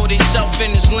man for theyself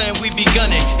in his land, we be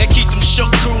gunning. And keep them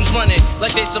shook crews running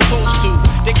like they supposed to.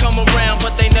 They come around,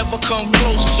 but they never come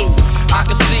close to. I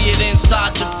can see it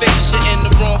inside your face, you're in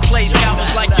the wrong place.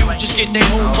 Cowards like you just get their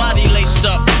whole body laced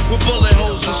up with bullet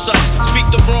holes and such. Speak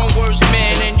the wrong words,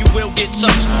 man, and you will get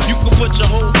touched. You could put your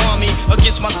whole army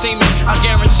against my team, and I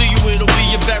guarantee you it'll be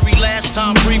your very last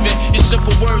time breathing. Your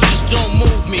simple words just don't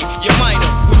move me. You're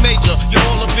minor, we're major. You're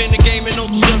all up in the game and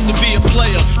don't deserve to be a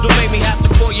player. Don't make me have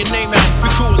to call your name out.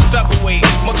 Your crew is featherweight.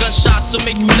 My gunshots will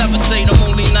make you levitate. I'm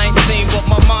only 19, but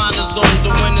my mind is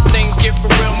older. When the things get for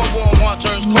real, my warm heart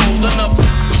turns cold. Enough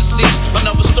deceased,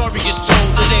 another story is told.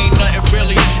 It ain't nothing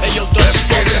really. Hey yo, let's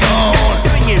get it on.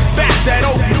 Bring it back, that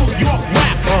old New York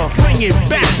rap. Bring it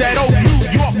back, that old New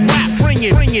York rap. Bring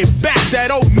it back,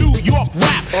 that old New York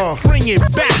rap. Bring it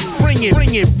back, bring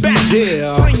it back.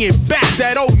 Yeah. Bring it back,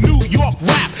 that old New York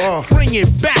rap. Bring it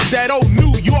back, that old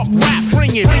New York rap.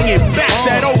 Bring it back,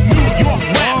 that old New York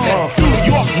rap. New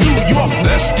York.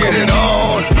 Let's get it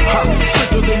on.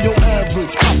 Sicker than your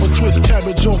average. Pop a twist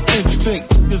cabbage on instinct.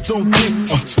 Just don't think,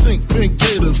 stink pink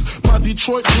gators. My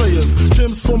Detroit players.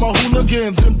 Tim's for my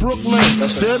hooligans in Brooklyn.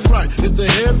 Dead right, if the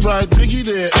head right, Biggie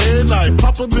there, every night.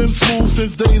 Papa been smooth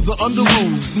since days of under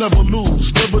rules. Never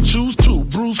lose, never choose to.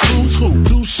 Bruise, cruise, who?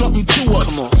 Do something to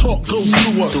us. Talk, go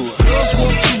through us. Girls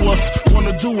want to us,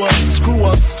 wanna do us. Screw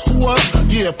us, who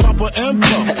us? Yeah, Papa and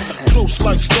Pump. Close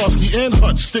like Starsky and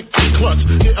Hutch. Stick to clutch.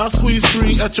 Yeah, I squeeze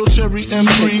 3 at your cherry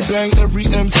M3. Bang every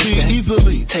MC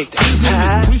easily.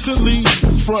 Recently,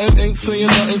 frontin' ain't saying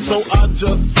nothing, so I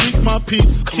just speak my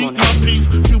peace. Keep my peace.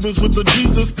 Cubans with the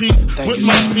Jesus peace. With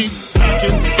my peace.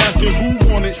 Packing, asking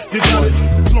who want it. You got it,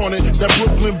 flaunt it. That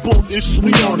Brooklyn bull is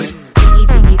sweet on it.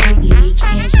 Biggie,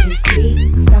 can't you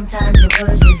see? Sometimes your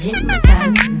words just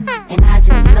hypnotize me. And I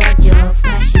just love your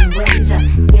flashy ways.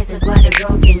 Guess that's why they're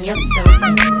broken up so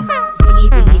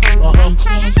Biggie,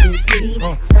 can't you see?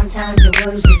 Sometimes your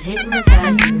words just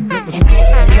hypnotize me. And I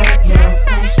just love your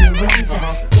flashy ways.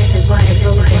 Guess that's why they're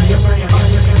broken up so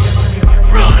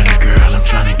Run, girl, I'm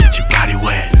trying to get your body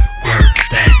wet. Work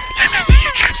that, let me see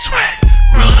you drip sweat.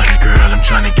 Run, girl, I'm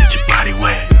trying to get your body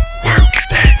wet. Work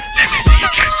that, let me see you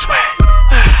drip sweat.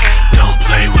 Don't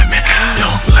play with me,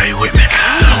 don't play with me,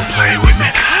 don't play with me,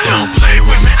 don't play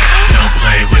with me, don't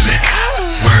play with me.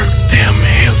 Work them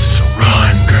hips,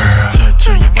 run, girl.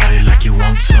 Touch on your body like you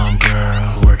want some,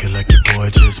 girl. Work it like your boy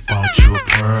just bought you a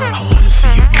pearl. I wanna see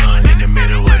you run in the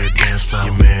middle of the dance floor.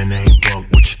 Your man ain't broke,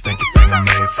 what you think your finger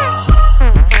made for?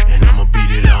 And I'ma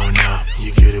beat it on up.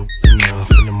 You get it enough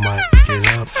in the mic, get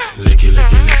up. Lick it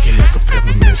like a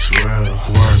peppermint swirl.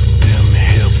 Work them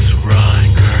hips, run,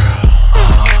 girl.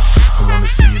 I wanna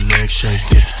see your legs shake.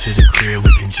 Take it to the crib,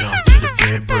 we can jump to the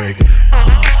bed break.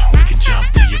 We can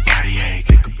jump to your body ache.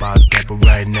 Think about that, but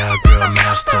right now, girl,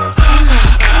 master.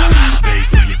 Beg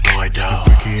for your boy, dog.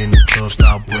 Freaky in the club,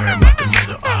 stop worrying about the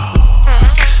mother.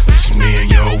 This is me and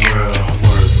your world.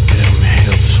 Work them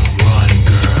hips, run,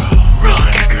 girl.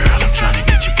 Run, girl, I'm trying to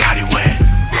get your body wet.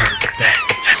 Work that,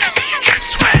 let me see you drip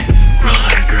sweat.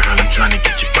 Run, girl, I'm trying to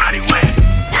get your body wet.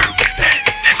 Work that,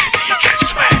 let me see you drip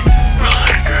sweat.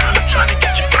 Run, girl, I'm trying to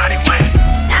get your body wet.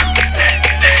 Work that,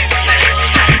 let me see you drip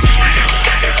sweat.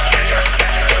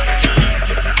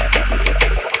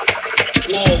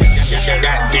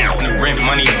 Goddamn, the rent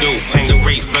money due. Tango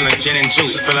race, spilling gin and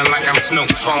juice. Feeling like I'm Snoop.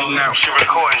 Phone now. She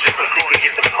recording just so she can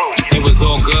get the proof. It was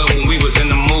all good when we was in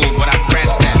the mood, but I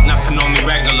scratched that. Nothing on me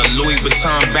regular. Louis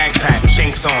Vuitton backpack.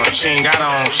 Chinks on. She ain't got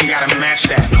on. She gotta match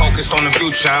that. Focused on the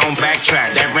future. I don't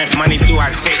backtrack. That rent money due,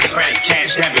 I take credit.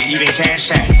 Cash debit, even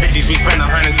cash at. 50s, we spend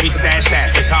 100s, we stash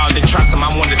that. It's hard to trust them.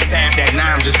 I want to stab that.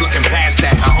 Now I'm just looking past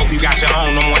that. I hope you got your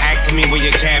own. No more asking me where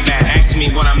your cab at. Asking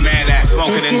me what I'm mad at.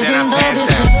 Smoking and then I pass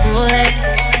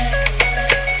that.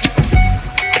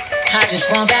 I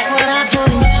just want back what I put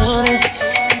into this,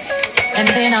 and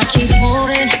then I'll keep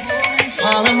moving.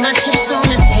 All of my chips on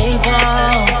the table,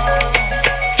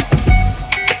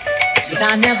 'cause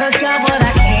I never got what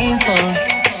I came for.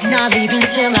 Not leaving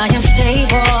till I am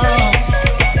stable.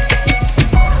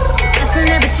 I spend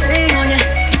everything on you,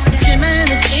 spend my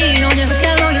energy on you,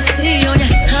 got loyalty on you.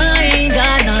 I ain't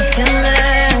got nothing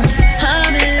left.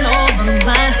 I'm in over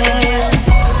my head.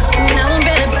 Now I'm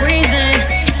better breathing.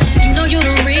 You know you're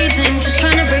the reason. Just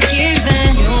trying to break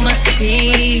even. You must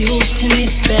be used to me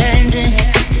spending.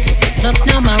 Look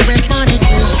now, my rent money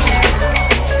due.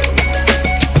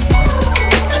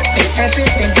 I spent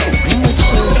everything with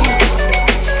you.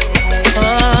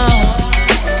 Oh,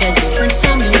 said you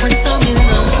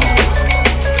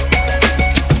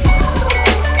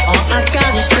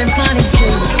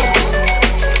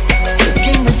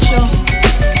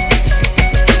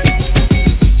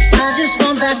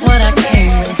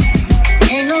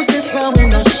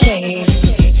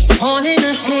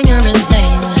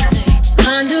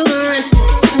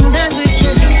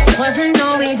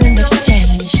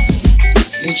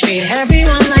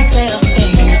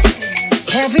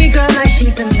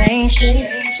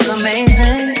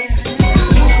amazing.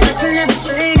 I spend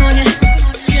everything on you,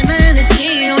 screaming the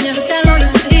G on you, that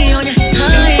loyalty on you.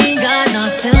 I ain't got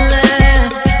nothing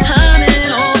left, I'm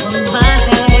in over my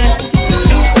head.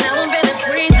 Now I'm barely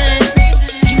breathing,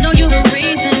 you know you're the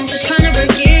reason, just trying to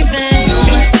break even. You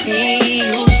must be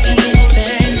used to these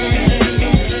things.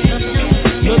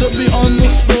 Let it be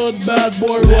understood, bad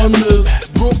boy run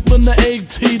this. Brooklyn the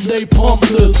AT, they pump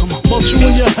this. Punch you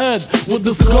in your head with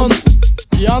this gun.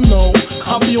 Yeah, I know,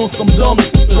 I be on some dumb.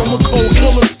 From a cold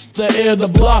killer that air the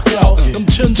block out. Them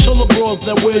chinchilla bras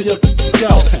that wear your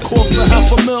out. Cost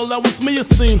 $500,000, that was me, it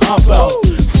seemed hop out.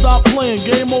 Stop playing,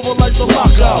 game over like the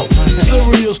lockout.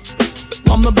 Serious,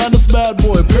 I'm the baddest bad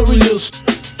boy, period.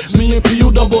 Me and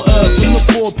PUFF in the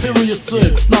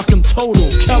 4.6, knocking total,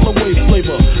 Callaway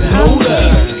flavor. Know that.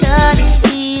 Tired of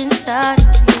being tired of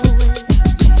doing.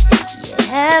 You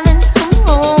haven't come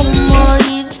home or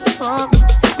even for me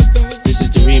today. This is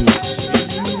the remix.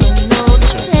 You don't know the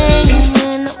pain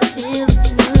when I'm feeling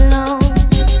alone.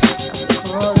 I'm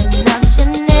calling out your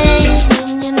name when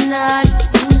you're not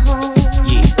even home.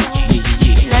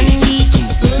 And I need you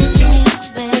with me,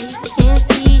 babe. Can't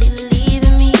see you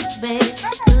leaving me, babe.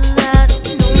 'Cause I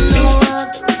don't know no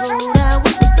other road I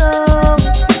would go.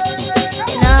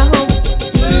 And I hope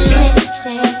feelings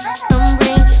change. Come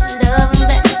bring your loving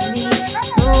back to me,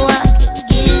 so I can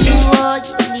give you all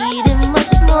you need and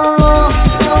much more.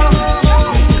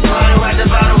 Bottle at the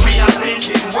bottle, VIP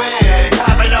getting wet.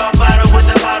 Popping off bottle with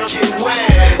the bottle getting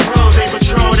wet. Rose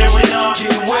Patrol, then we all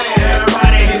getting wet.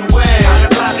 Everybody getting wet, out the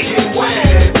pocket getting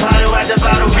wet. Bottle at the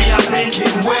bottle, VIP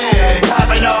getting wet.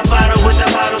 Popping off bottle with the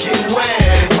bottle getting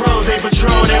wet. Rose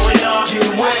Patrol, then we all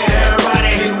getting wet. Everybody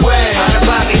getting wet, out the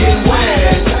pocket getting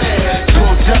wet.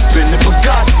 Pulled up in the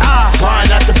Bugatti,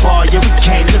 wine at the bar, yeah we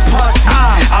came to party.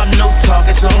 I'm no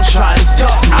talking, so don't try to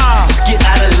duck me. Just get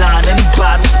out of line and the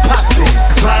bottles popping.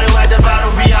 Bottle at the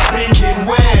bottle, VIP getting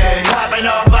wet. Popping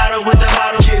off bottle with the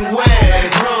bottle getting wet.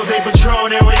 Rose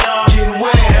Patrol, and we all getting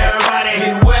wet. Everybody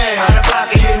getting wet, out the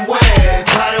pocket getting wet.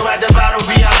 Bottle at the bottle,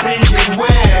 VIP getting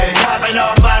wet. Popping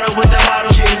off bottle with the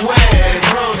bottle getting wet.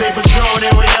 Rose Patrol,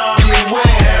 and we all getting wet.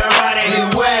 Everybody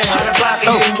getting wet, out the pocket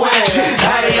getting wet.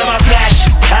 I be on my flash,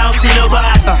 I don't see nobody.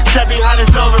 Step behind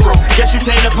this overall, guess you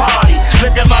came to party.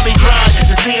 Look at mommy grind,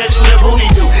 to see her do the booty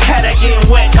do. Had that getting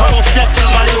wet, almost stepped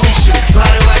on my Louis shoe.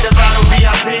 Bottle at the bottle,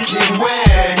 VIP getting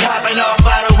wet. Popping off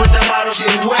bottle with the bottle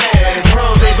getting wet.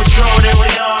 Rose Patrol, then we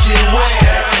all getting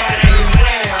wet.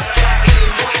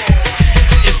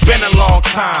 It's been a long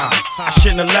time. I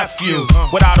shouldn't have left you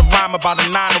without a rhyme about a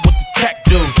niner with the tech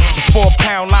do. The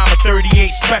 4-pound lime, a 38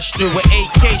 special with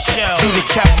AK shells. Do the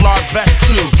Kevlar vest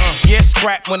too. Yeah,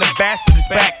 scrap when the bastard is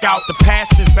back out. The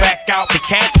past is back out. The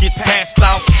casket's passed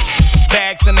out.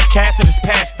 Bags in the casket is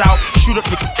passed out. Shoot up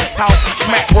the house,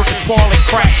 smack workers falling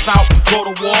cracks out. Go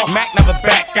to war, Mac never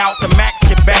back out. The Macs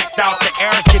get backed out, the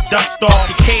errors get dust off,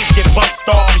 the K's get bust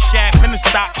off, the shaft in the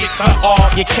stock get cut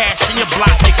off, your cash in your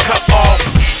block get cut off.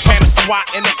 Man, a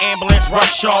SWAT in the ambulance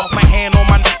rush off. My hand on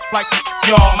my neck like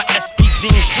y'all. My SP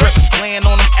jeans drip, laying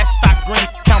on them S-stock green.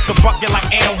 Count the bucket like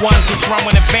and one, just run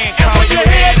when the van comes. And when you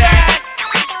hear that,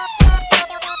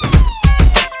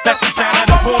 that's the sound of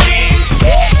the police.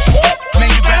 Man,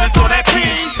 you better throw that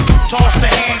piece. Toss the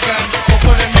handgun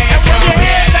before the man comes. When you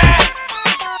hear that,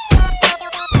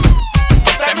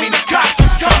 that mean the cops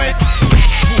is coming.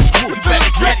 You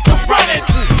better get to running.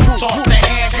 Toss the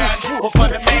handgun before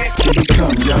the man comes. Here we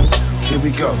come, yo. Here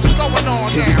we go. What's going on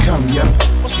Here now? we come, yo.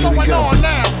 What's Here we going go. on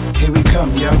now? Here we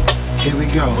come, yo. Here we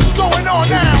go. What's going on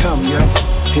Here now? we come, yo.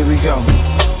 Here we go.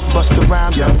 Bust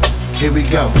around, yo. Here we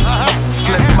go.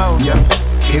 Flip mode, yo.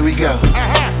 Here we go.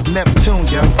 Neptune,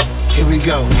 yo. Here we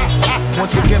go.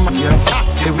 Once again, my yo.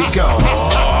 Here we go.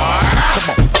 Come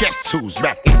on, guess who's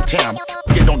back in town?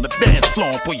 Get on the dance floor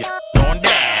and put your on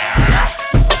down.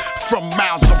 From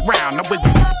miles around, now we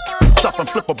up and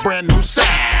flip a brand new sound.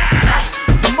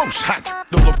 The most hot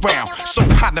all around, so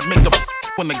hot to make a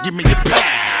wanna give me a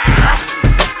pound.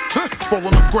 Fall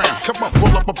on the ground, come on,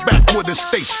 roll up a backwood and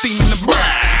stay steaming the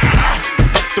brown.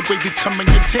 The way we come in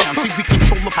your town, see we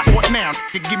control the fort now.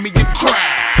 You give me your crown.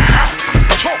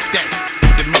 Talk that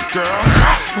to me, girl.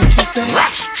 What you say?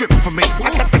 Strip for me. I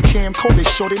got the camcorder,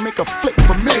 show they make a flip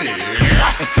for me.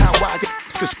 And how I get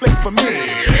split for me.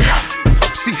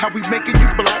 See how we making you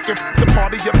black and the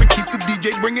party up and keep the DJ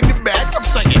DJ bringing it back. I'm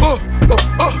saying, all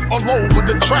over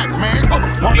the track, man.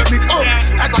 Pardon me,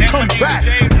 as I come back.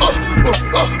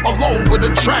 All over the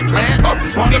track, man.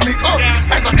 Pardon me,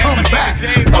 as I come back.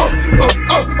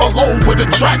 All over the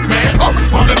track, man.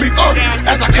 Pardon me,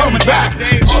 as I come back.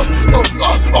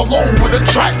 All over the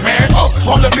track, man.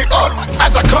 Pardon me,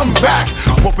 as I come back.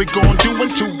 What we gonna do in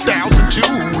 2002?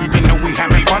 Even though we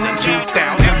having fun in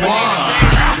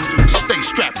 2001. Stay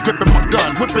strapped, gripping my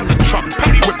gun, whipping the truck,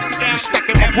 pack whipping,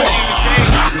 stacking my wall.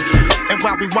 And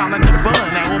while we wildin' the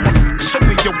fun, now I'ma show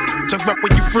me your to rep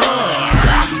where you from.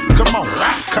 Come on,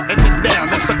 cutting it down,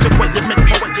 that's such a way you make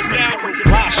me.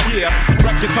 Last year,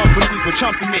 record companies were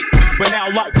chumping me, but now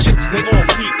like chicks, they all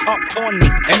feet up on me,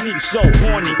 and me so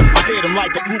horny, I hit them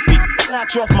like a groupie.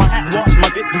 Snatch off my hat, wash my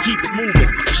dick, and keep it moving,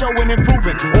 showing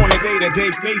improving on a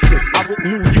day-to-day basis. I with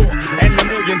New York and a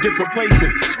million different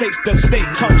places, state to state,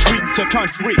 country to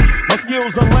country. My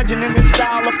skills are legend in this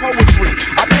style of poetry.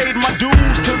 I paid my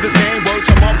dues to this game, word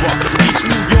to mother. East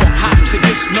New York hops, it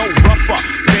gets no rougher.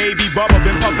 Baby Bubba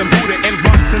been puffin' Buddha and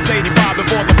blunt since 85,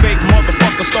 before the fake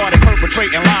motherfucker started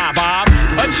perpetrating live. I've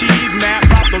achieved mad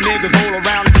props, though niggas roll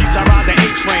around the Jeeps. I ride the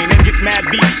A-train and get mad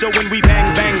beats, so when we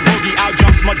bang bang boogie, out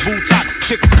jumps much boot top.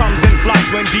 Chicks comes in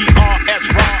flocks when DRS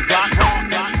rocks blocks.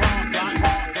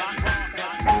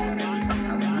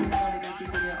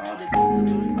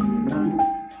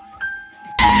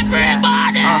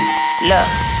 Everybody, look,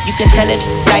 you can tell it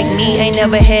like me ain't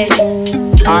never had.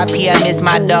 RP, I miss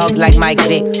my dogs like Mike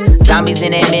Vick. Zombies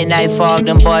in that midnight fog,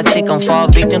 them boys sick and fall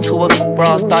victim to a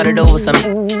brawl, started over some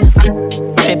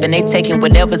tripping, they taking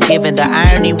whatever's given. The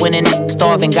irony when a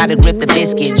starving, gotta grip the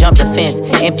biscuit, jump the fence,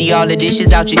 empty all the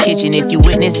dishes out your kitchen. If you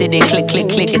witness it, then click, click,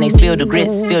 click, and they spill the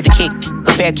grits, feel the kick.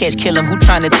 A fair catch, kill him, who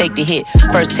trying to take the hit?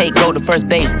 First take, go to first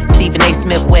base. Stephen A.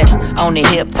 Smith West on the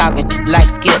hip, talking like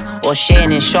Skip or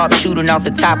Shannon Sharp, shooting off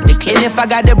the top of the clip. And if I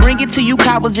got to bring it to you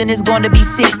cowards, and it's gonna be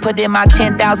sick. Put in my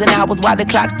 10,000 hours while the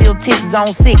clock still ticks.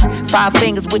 Zone 6, 5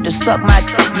 fingers with the suck my.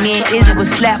 Me and Izzy was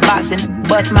slapboxing,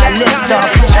 bust my lips off.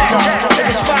 It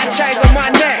was 5 chains on my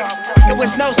neck. There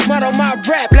was no smut on my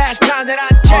rap. Last time that I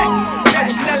checked, I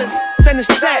was selling in the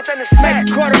set. Make a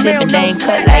 $250,000, no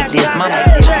sweat. Last time that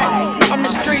I checked, I'm the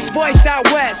streets voice out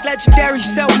west. Legendary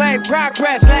self-made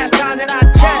progress. Last time that I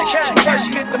checked, first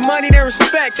you get the money, then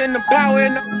respect, then the power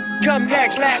and the come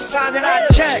next. Last time that I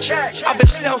checked, I've been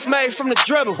self-made from the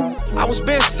dribble. I was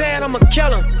been saying I'm a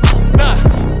killer. Nah,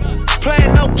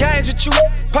 playing no games with you.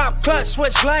 Pop clutch,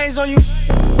 switch lanes on you.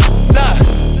 Nah,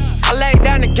 I laid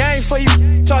down the game for you.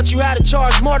 Taught you how to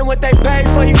charge more than what they paid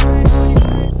for you.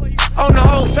 Own the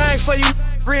whole thing for you.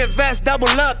 Reinvest, double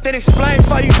up, then explain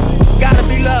for you. Gotta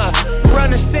be love.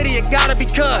 Run the city, it gotta be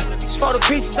cuz. It's for the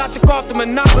pieces I took off the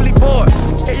Monopoly board.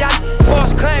 Hey, y'all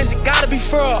boss claims, it gotta be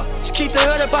fraud. Just keep the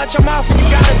hood about your mouth and you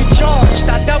gotta be charged.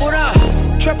 I doubled up,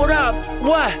 tripled up,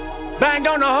 what? Banged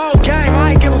on the whole game,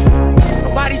 I ain't give a f.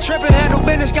 Nobody trippin', handle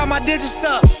business, got my digits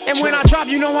up. And when I drop,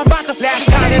 you know I'm about to flash.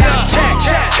 Last time that I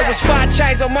checked, it was 5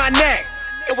 chains on my neck.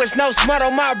 It was no smut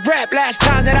on my rap. Last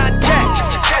time that I checked,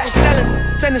 I was selling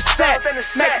in the set.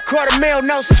 Make a $250,000,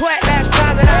 no sweat. Last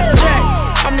time that I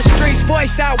checked, I'm the streets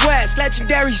voice out west.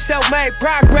 Legendary self-made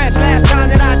progress. Last time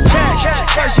that I checked,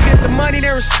 first you get the money,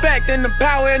 then respect, then the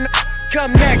power and the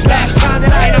come next. Last time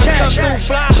that I come through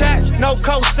fly, check, no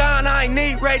cosign. I ain't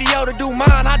need radio to do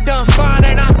mine. I done fine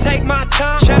and I take my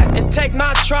time, check, and take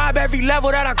my tribe. Every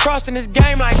level that I crossed in this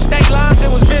game, like state lines,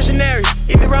 it was visionary.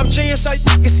 Either I'm genius or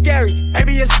it's scary.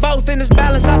 Maybe it's both in this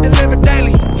balance I deliver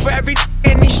daily. For every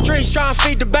in these streets trying to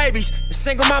feed the babies. The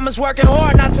single mama's working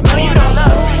hard not to money you don't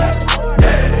love.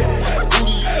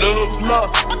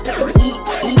 Love.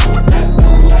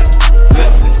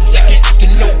 Listen, second to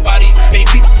nobody,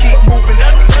 baby, keep moving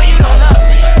up. You don't love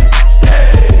me.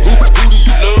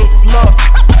 Love.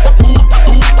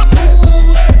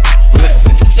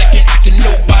 Listen, second to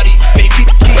nobody, baby,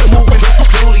 keep moving up.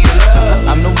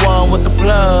 I'm the one with the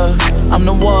plugs. I'm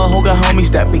the one who got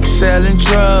homies that be selling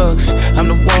drugs. I'm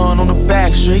the one on the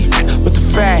back street with the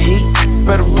fat heat.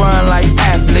 Better run like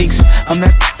athletes. I'm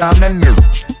that nigga.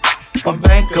 My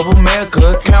Bank of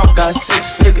America account got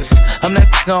 6 figures. I'm that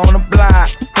nigga on the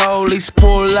block. Police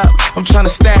pull up. I'm tryna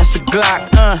stash the Glock.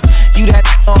 You that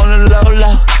on the low.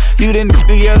 You the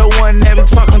nigga, you're the one that be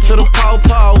talking to the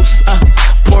po-pos.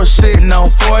 Porsche sitting on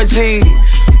 4Gs.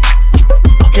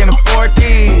 Can't afford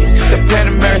these. The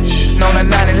Panamerican on a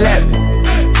 911.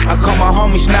 I call my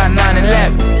homies not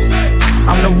 911.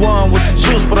 I'm the one with the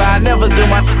juice, but I never do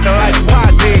my like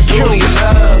Pac did. Booty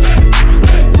love.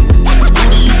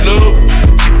 Love.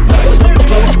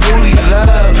 Booty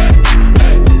love.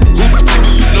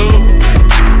 Booty love.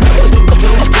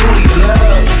 Booty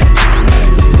love.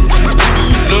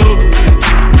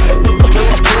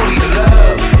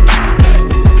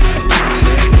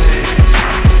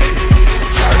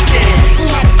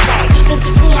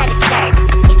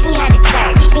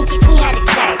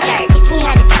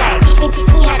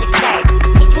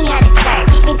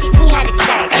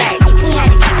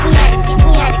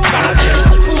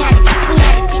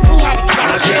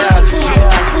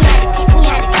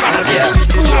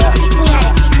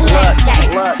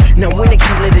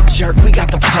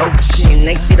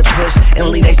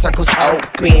 leave they circles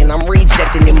open. I'm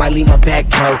rejecting, it might leave my back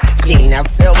broken. Now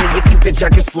tell me if you could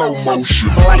jerk in slow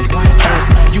motion. Like us,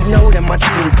 you know that my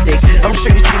team's sick. I'm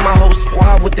sure you see my whole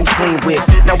squad with them clean whips.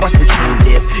 Now watch the team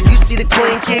dip. You see the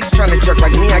clean kicks trying to jerk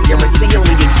like me, I guarantee you'll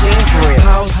leave your jeans grip.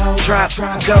 Pause, drop,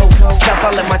 go. Stop,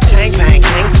 I let my chain bang,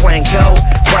 hang, swing, go.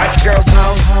 Watch girls,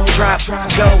 drop,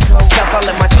 go. Stop, I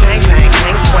let my chain bang,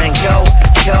 hang, swing, go.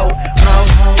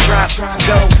 Drop,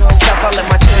 go. Stop, I let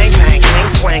my chain bang, hang,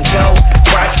 swing, go.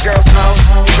 Watch girls,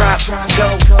 drop, go.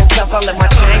 Stop, I let my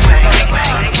chain bang.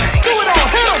 Do it all,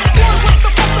 hit 'em. One with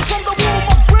the focus from the womb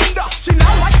of Brenda. She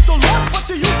now likes the launch, but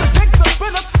she used to dig the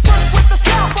spinners. Work with the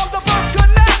style from the birth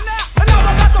canal. And now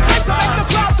I got the fake to make the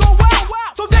crowd go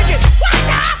wild. So dig it.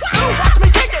 Ooh, watch me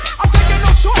kick it. I'm taking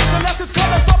no shorts unless it's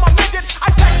coming from a midget. I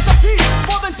packs the piece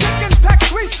more than chicken packs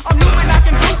grease. I'm using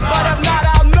knocking boots, but I'm not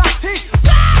out knock teeth.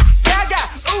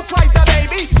 Ooh, Christ, that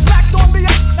baby. Smacked on the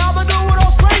now the new it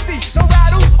all's crazy. No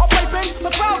rattles or playpins,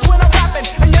 the crowds when I'm rapping.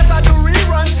 And yes, I do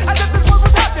reruns as if this one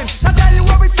was happening. Now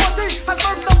January 14th has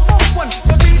birthed the funk one.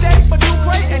 The B-Day for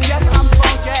Dupree, and yes, I'm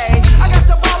funky. I got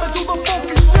your ball into the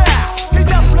funky style. He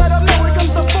just let him know here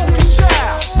comes the funky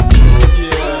child.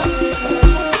 Yeah.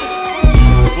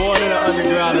 Born in the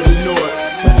underground of the north.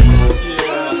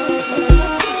 Yeah.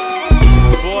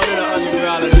 Born in the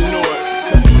underground of the north.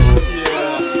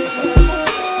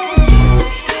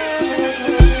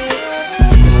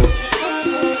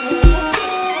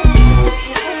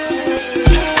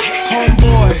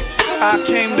 I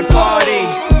came to party,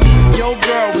 your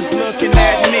girl was looking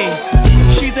at me.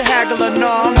 She's a haggler, no,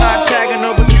 I'm not tagging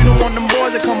her, but you don't want them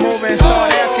boys to come over and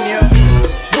start asking you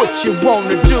what you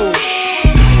wanna do,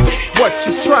 what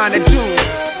you trying to do,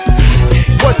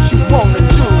 what you wanna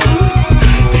do,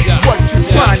 what you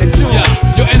trying to do.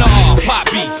 Yo, NR, pop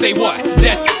beat, say what?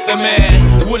 That's the man.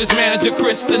 With his manager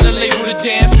Chris and the label The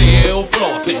Jam, still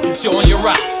flossing, showing your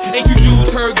rocks. Ain't you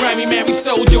dudes heard Grammy, man, we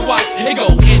stole your watch. It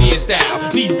go Indian style,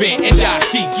 knees bent and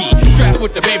dashiki. Strapped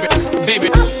with the baby,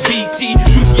 BT.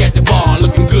 Juicy at the bar,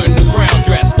 looking good in the brown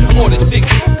dress. Ordered 6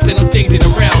 and them things ain't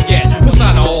around yet.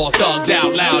 Persona all thugged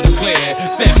out, loud and clear.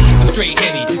 Said a straight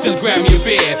Henny, just grab me a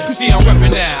beer. You see I'm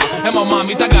reppin' now, and my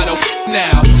mommies, I got a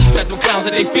now. Got them clowns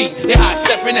at their feet, they hot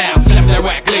steppin' out. Left that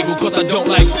whack label, cause I don't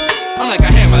like. I'm like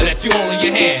a hammer that you hold in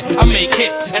your hand. I make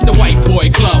hits at the white boy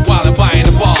club while I'm buying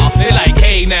the bar. They like,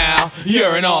 hey now,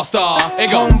 you're an all-star. Hey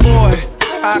go, homeboy,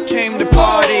 I came to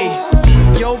party.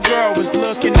 Your girl was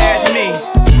looking at me.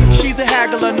 She's a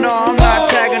haggler, no, I'm not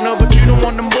tagging her, but you don't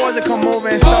want them boys to come over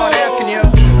and start asking you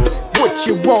what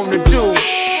you wanna do,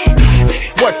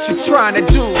 what you trying to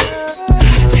do,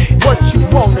 what you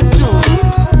wanna do,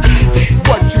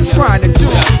 what you trying to do.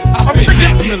 I spit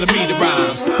Mac millimeter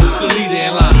rhymes, the leader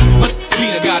in line. My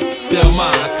beat, I got their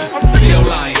minds. I'm still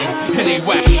lying, and they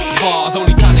whack bars.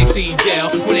 Only time they see jail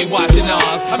when they watching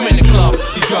ours. I'm in the club,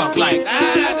 be drunk like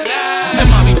and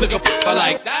mommy took a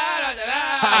like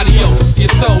adios, your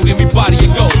soul, then me body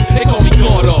and ghost. They call me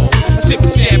Gordo, sipping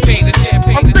champagne and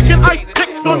champagne. I'm sticking ice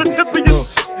picks on the tip of you.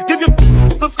 Give you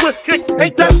a swift kick,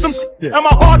 ain't that some? Am I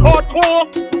hardcore?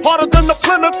 Harder than the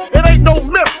Plymouth, it ain't no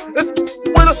myth. It's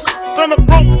with a on the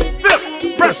throat,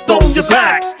 fifth. Rest on your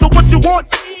back. So what you want?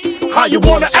 How you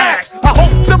wanna act? I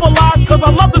hope civilized, cause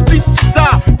I love to see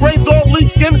die. Brains all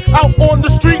leaking out on the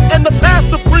street and the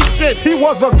pastor preaching. He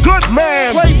was a good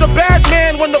man. Played the bad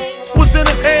man when the was in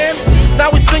his hand. Now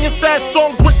he's singing sad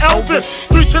songs with Elvis.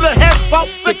 3 to the head, about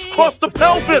 6 cross the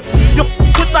pelvis. You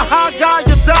with the high guy,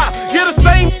 you die. You're the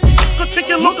same the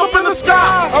chicken, look up in the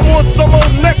sky. I'm on some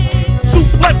old neck,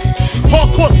 suplex,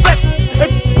 hardcore set.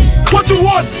 And what you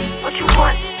want? What you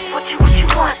want? What you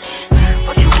want?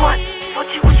 What you want?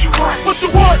 What you want? What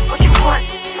you want? What you want?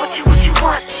 What you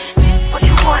want? What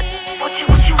you want? What you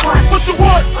want? What you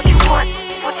want? What you want?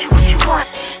 What you want?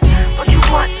 What you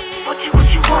want? What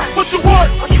you want? What you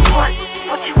want? What you want?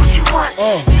 What you want?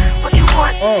 What you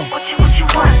want? What you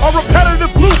want? A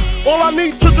repetitive loop. All I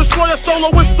need to destroy a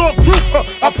soloist or group.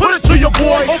 I put it to your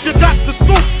boy. Hope you got the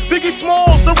scoop. Biggie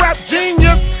Smalls, the rap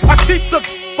genius. I keep the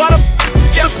bottom,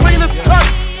 the cleanest cut.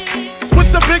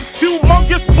 With the big,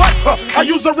 humongous butt. I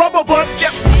use a rubber butt.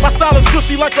 My style is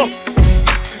gushy like a.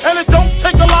 And it don't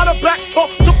take a lot of back talk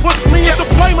to push me into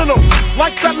blaming them.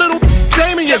 Like that little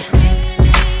Damien.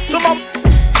 To my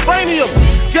cranium.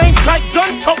 Game tight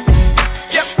gun tote.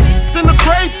 In the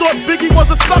grave, thought Biggie was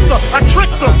a sucker. I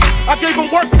tricked him. I gave him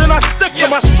work, then I sticked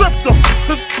him. I stripped him.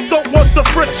 Cause don't want the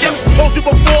friction. Told you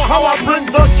before how I bring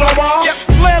the drama.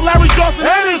 Slam Larry Johnson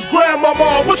and his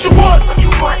grandmama. What you want? What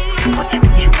you want? What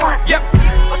you want? Yep.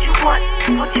 What you want?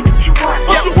 What you want?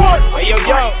 What you want? Hey yo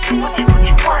yo. What you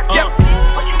want? Yep.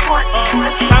 What you want?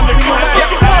 Time to relax.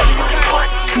 What you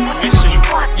want?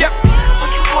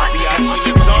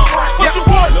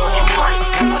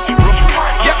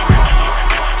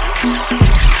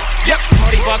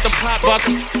 about to pop,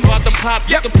 about to pop,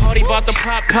 the party about to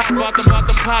pop, about to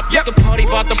pop, the party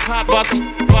about to pop, about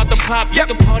to pop,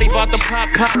 the party about to pop,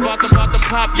 about to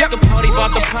pop, the party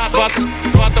about to pop, about to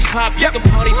pop, the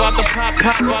party about to pop,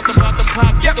 about to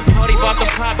pop, the party about to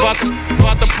pop,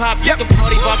 about to pop, the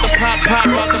party about to pop,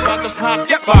 about to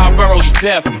pop. 5 boroughs of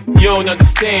death, you don't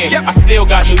understand. I still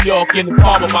got New York in the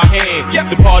palm of my hand.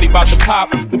 The party about to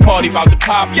pop, the party about to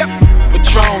pop.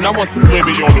 Patron, I want some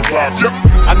Libby on the rock.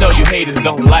 I know you haters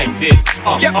don't like this.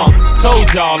 Told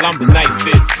y'all I'm the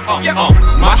nicest.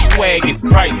 My swag is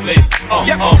priceless. My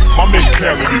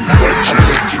mentality. I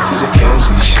take you to the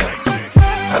candy shop.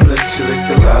 I let you lick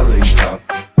the lollipop.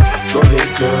 Go ahead,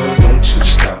 girl, don't you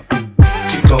stop.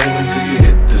 Keep going till you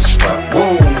hit the spot.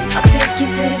 Whoa. I'll take you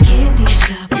to the candy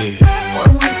shop. Yeah.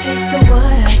 One taste of what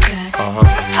I got.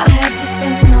 I'll have you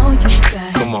spending all you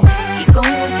got. Come on. Keep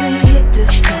going till you hit the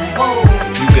spot. Whoa.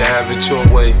 You can have it your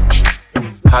way.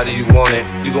 How do you want it?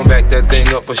 You gon' back that thing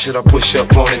up or should I push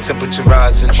up on it? Temperature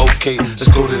rising, okay,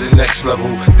 let's go to the next level.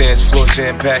 Dance floor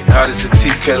jam packed, hot as a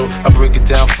tea kettle. I break it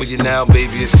down for you now,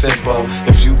 baby, it's simple.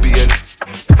 If you be a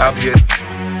I'll be a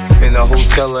in the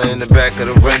hotel or in the back of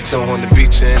the rental, on the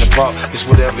beach or in the park, it's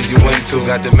whatever you into.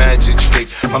 Got the magic stick,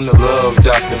 I'm the love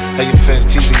doctor. How your fans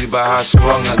teasing you about how I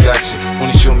sprung, I got you.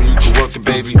 Wanna show me you can work it,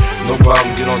 baby? No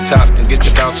problem, get on top, then get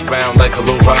to bounce around like a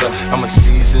low rider. I'm a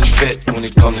seasoned vet when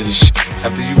it comes to this shit.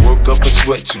 After you work up a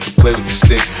sweat, you can play with the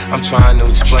stick. I'm trying to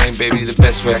explain, baby, the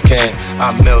best way I can.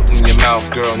 I melt in your mouth,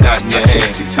 girl, not in your hand.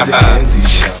 Take you to the candy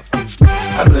shop.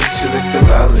 I let you lick the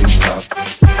lollipop.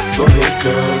 Go ahead,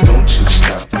 girl, don't you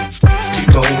stop. Keep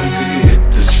going till you hit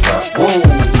the spot. Whoa.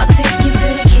 I'll take you to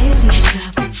the candy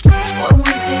shop. One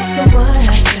taste of what I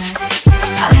got.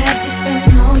 I'll have you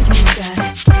spending all you got.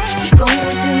 Keep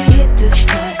going till you hit the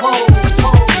spot. Whoa.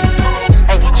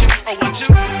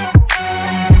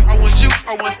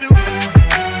 I want you.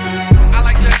 I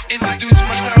like to introduce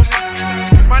myself.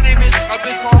 My name is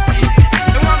Big Marquis.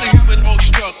 And I'm the human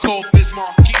orchestra called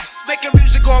Bismarck. Making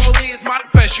music orally is my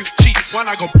specialty. When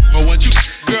I go, I want you.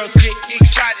 Girls get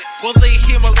excited when they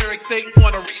hear my lyric. They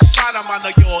wanna recite them. I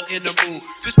know you're in the mood.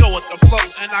 Just go with the flow,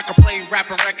 and I can play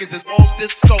rapping records and all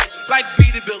disco. Like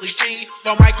Beat It, Billie Jean,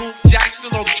 or Michael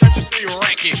Jackson, or the trenches through your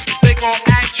ranking. They gon'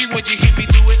 ask you when you hear me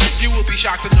do it. You will be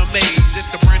shocked and amazed. It's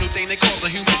the brand new thing they call the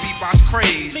human beatbox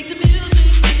craze. Make the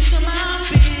music into my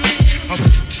biz.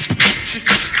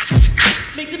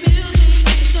 Make the music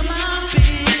into my biz.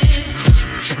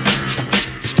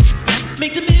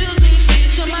 Make the music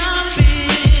into my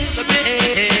biz.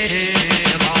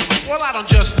 Well, I don't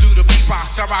just do the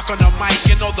beatbox. I rock on the mic.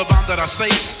 You know the rhyme that I say.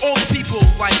 All the people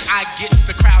like I get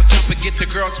the crowd jumping, get the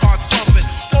girls heart pumping.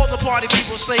 All the party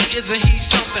people say, isn't he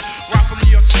something? Rock from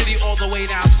New York City all the way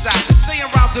down south. Saying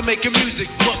rhymes and making music,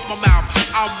 book my mouth.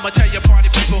 I'ma tell you party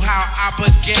people how I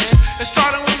began. It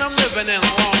started when I'm living in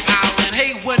Long Island.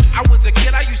 Hey, when I was a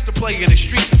kid, I used to play in the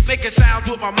street, making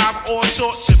sounds with my mouth, all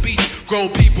sorts of beats.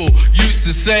 Grown people used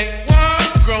to say, what?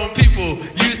 Grown people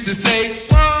used to say,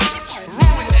 what?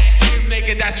 Wrong with that kid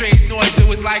making that strange noise. It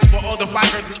was like for all the fly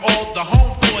girls and all the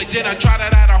homeboys. Then I tried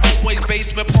it at a homeboy's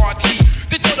basement party.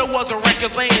 They thought it was a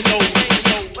record laying no way.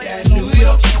 That New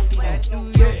York,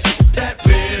 that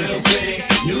real pretty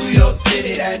New York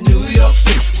City, that New York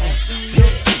City,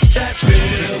 that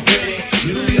real pretty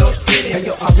New York City. Hey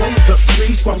yo, I rose up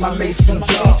trees from my mason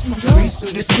jar. Breeze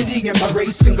through the city in my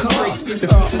racing car. The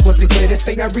future wasn't clear, they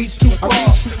say I reached too far.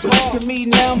 But look at me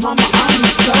now, mama, I'm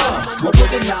the star. What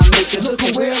would I not make it? Look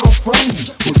at where I'm from.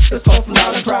 It's off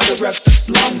loud and proud to rep the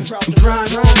slum. We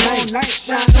grind all night,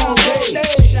 shine all day.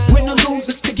 Win or lose,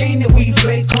 it's the game that we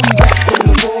play. Come back from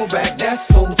the fallback,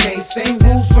 that's okay. Same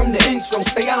rules from the intro,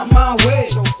 stay out my way.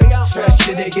 Trash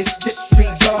shit, it gets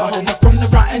disregarded. I'm from the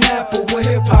rotten apple where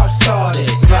hip hop started.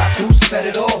 Slide through, set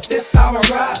it off, this how I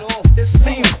ride.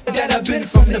 Same that I've been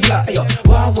from the block. Yo,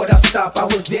 why would I stop? I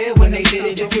was there when they did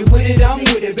it. If you're with it, I'm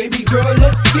with it. Baby girl,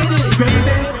 let's get it.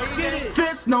 Baby,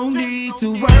 there's no need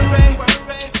to worry.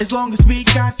 As long as we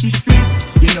got these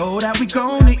streets, you know that we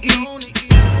gonna eat.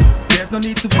 There's no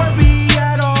need to worry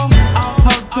at all. I'll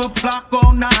hug the block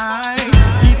all night.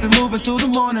 Keep it moving till the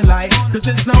morning light. Cause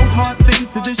there's no hard thing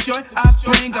to this joy I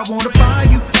bring. I wanna buy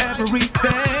you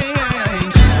everything.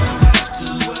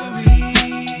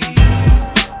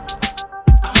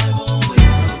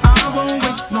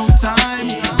 No time,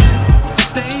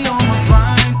 stay on the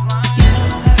grind. You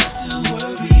don't have to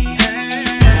worry. Hey,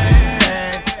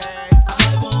 I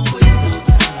won't waste no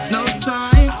time. No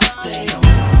time, stay on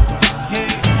my grind. Hey,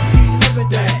 never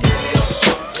die.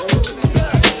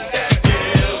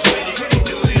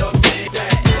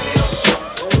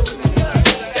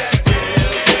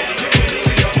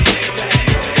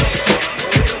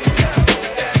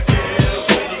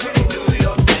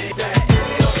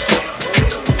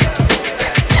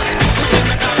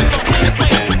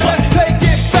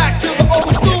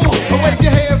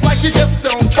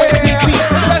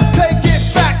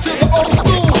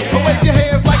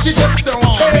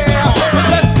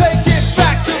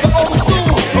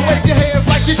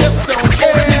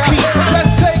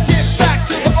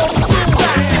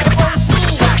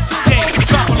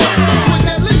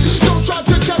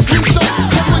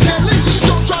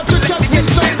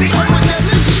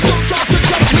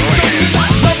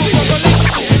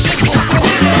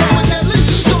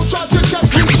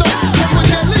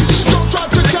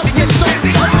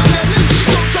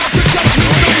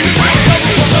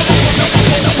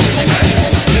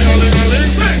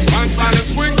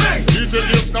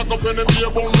 the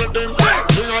table with them.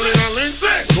 Ling-a-ling-a-ling,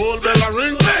 soul bell a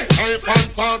ring. Five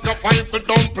and talk a five for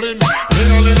dumpling.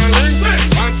 Ling-a-ling-a-ling,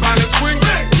 and silent swing.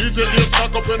 DJ is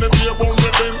stuck up in the table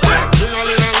with them.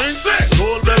 Ling-a-ling-a-ling,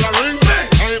 soul bell a ring.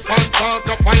 Five and talk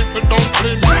a five for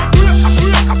dumpling.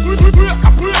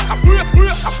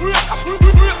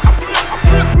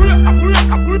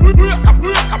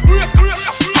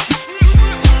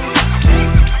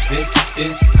 This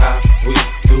is how we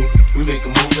do. We make a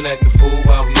move and act a fool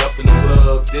while we up in the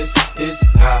club. This is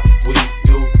how we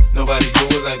do. Nobody do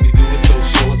it like we do it, so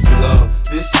show us some love.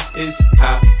 This is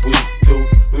how we do.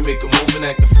 We make a move and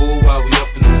act a fool while we up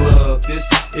in the club. This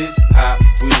is how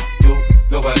we do.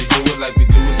 Nobody do it like we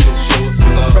do it, so show us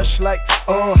some love. Fresh like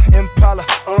Impala,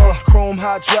 chrome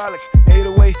hydraulics,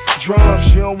 808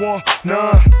 drums. You don't want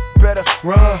none. Better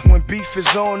run when beef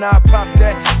is on. I pop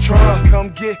that trunk. Come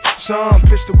get some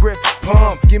pistol grip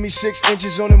pump. Give me 6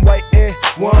 inches on them white Air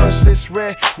Ones. This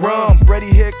red rum, ready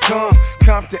here come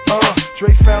Compton.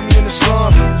 Dre found me in the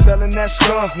slums, selling that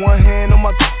skunk. One hand on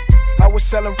my. I was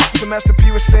selling. The Master P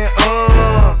was saying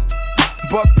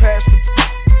buck past the.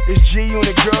 It's G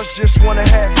unit, girls just wanna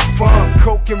have fun.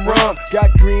 Coke and rum, got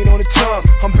green on the tongue.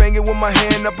 I'm banging with my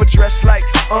hand up a dress like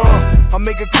I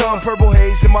make it come, purple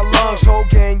haze in my lungs. Whole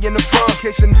gang in the front,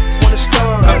 case a wanna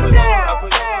stun.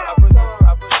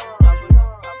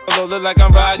 I look like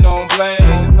I'm riding on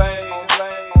planes.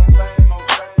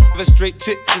 The straight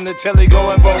chicks in the telly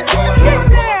going boom.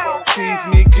 Tease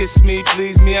me, kiss me,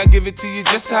 please me. I give it to you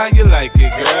just how you like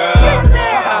it, girl.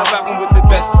 I'm rocking with the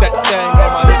best that thing on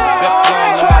my hip,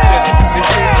 Teflon on my chest. This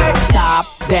is Top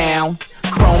down,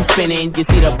 chrome spinning. You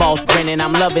see the boss grinning.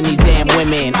 I'm loving these damn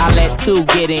women. I let 2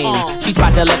 get in. She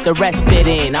tried to let the rest fit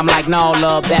in. I'm like, no,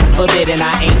 love, that's forbidden.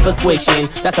 I ain't for squishing.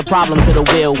 That's a problem to the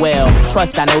will. Well,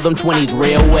 trust, I know them 20s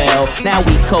real well. Now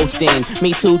we coasting.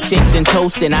 Me 2 chicks and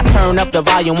toasting. I turn up the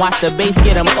volume, watch the bass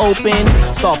get them open.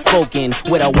 Soft spoken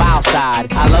with a wild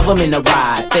side. I love them in the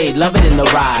ride. They love it in the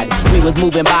ride. We was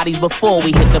moving bodies before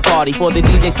we hit the party. Before the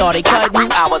DJ started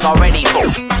cutting, I was already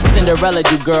Cinderella,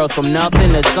 you girls from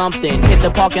nothing to something. Hit the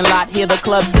parking lot, hear the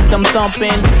club system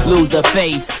thumping. Lose the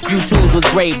face, you twos was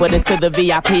great, but it's to the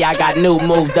VIP, I got new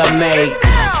moves to make.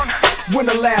 When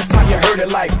the last time you heard it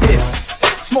like this?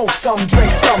 Smoke some,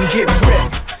 drink some, get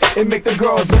ripped. It make the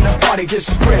girls in the party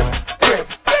just strip.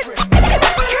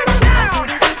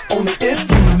 Only if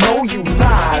you know you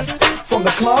live. From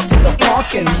the club to the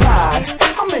parking lot.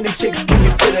 How many chicks can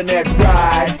you fit in that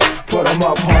ride? Put them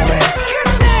up, homie.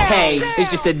 Hey, it's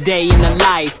just a day in the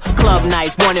life. Club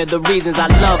nights, one of the reasons I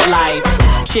love life.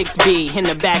 Chicks be in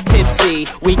the back tipsy.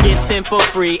 We get 10 for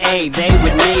free, ayy, they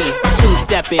with me.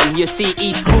 2-stepping, you see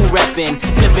each crew reppin'.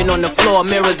 Slipping on the floor,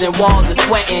 mirrors and walls are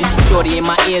sweating. Shorty in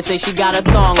my ear say she got a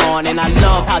thong on. And I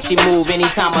love how she move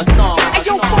anytime a song. Hey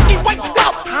yo, funky, wake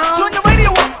up! Turn your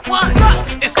radio up! It's us!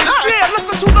 It's us! Yeah,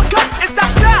 listen to the cut, it's our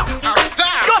style! Our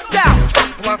style! Your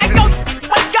style! Hey yo,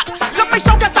 wake up! Let me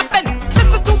show you something!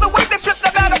 Listen to the way they flip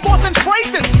the metaphors and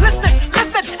phrases. Listen,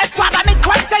 it's driving me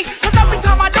crazy. Cause every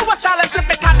time I do a style and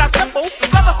flip it kinda simple.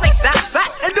 Brother say that's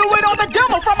fat and do it on the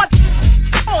demo from a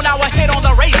on our hit on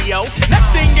the radio.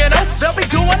 Next thing you know, they'll be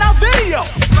doing our video.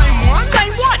 Same one?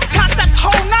 Same one. Concepts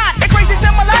whole 9 and crazy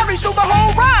similarities through the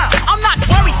whole rhyme. I'm not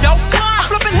worried though. I'm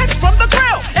flipping hits from the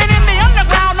grill. And in the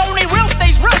underground, only real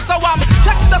stays real. So I'm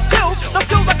checking the skills. The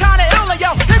skills are kinda ill. And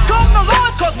yo, here come the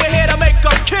lords, cause we're here to make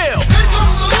them kill. Here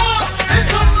come the lords. Here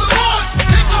come the lords.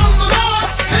 Here come the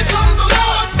lords. Here come the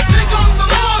lords. Here come the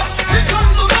lords. Here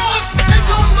come the lords. Here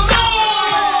come the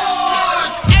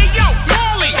lords. Hey yo,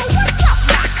 Molly. What's up,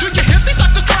 Mac? Do you hear these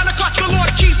suckers trying to catch the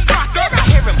Lord Chief Rocker? I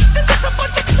hear him. It's just a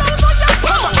bunch of clowns on your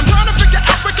phone. I'm trying to figure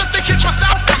out because they hit my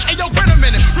style back. Hey yo, wait a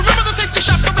minute. Remember to take the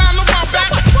shots around the world back?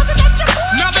 Wasn't that your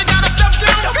move? Now they gotta step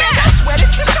down. Okay, I swear it.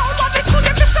 Just show 'em why they call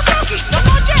you Mr. Funky. No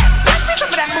more jazz. Pass me some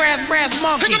of that brass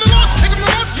monkey. Here come the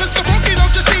lords, Mr. Funky,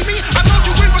 don't you see me? I told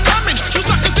you we were coming. You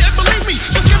suckers didn't believe me.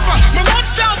 The skipper, my lord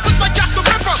style spits like Jack the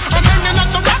Ripper. I'm hanging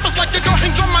out the rappers like the girl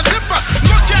hangs on my zipper.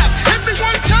 No jazz, hit me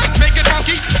one time, make it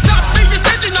funky. Stop me, you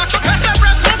stingy, knock up past that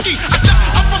brass monkey. I step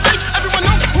up on stage, everyone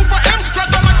knows who I am. Grab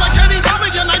the mic like Teddy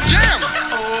Riley and I jam.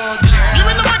 Give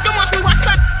me the mic and watch me rock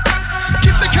that.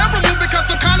 Keep the camera moving cause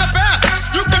I'm kinda fast.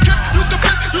 You can trip, you can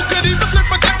flip, you could even slip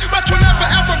a dip, but you'll never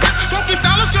ever rip. Funky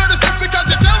style is good as this because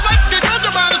you sound like you told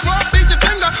your bodies raw, beat your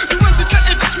finger. You NC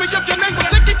can't touch me if your name was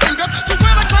Sticky Finger. So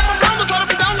when I come around, I try to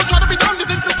be down, you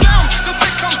dig the sound. Cause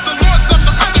here comes the lords of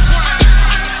the underground.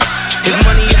 If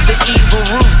money is the evil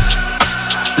root,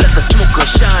 let the smoker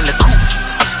shine the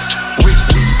coops. Rich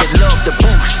bitch that love the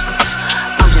boost.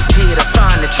 I'm just here to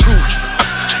find the truth.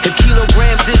 If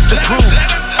kilograms is the proof,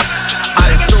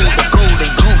 I done sold the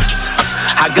golden goose.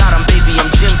 I got 'em, baby.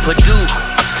 Purdue.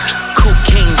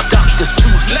 Cocaine's Dr.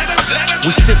 Seuss.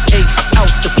 We sip ace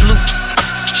out the flutes.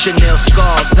 Chanel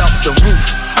scarves out the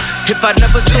roofs. If I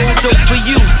never sold dope for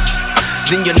you,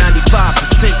 then you're 95%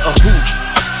 a who.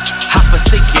 I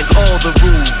forsaken all the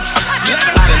rules.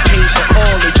 I done paid for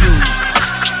all the yous.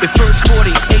 If first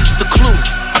 40 H the clue,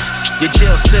 your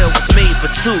jail cell was made for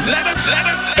two.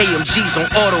 AMG's on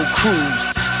auto cruise.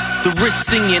 The wrist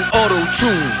singing auto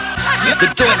tune. The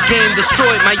dope game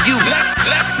destroyed my youth.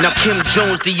 Now Kim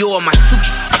Jones, Dior, my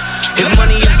suits. If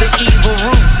money is the evil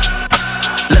root,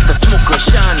 let the smoker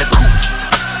shine the coops.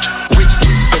 Rich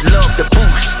bitch that love the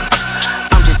boost.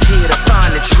 I'm just here to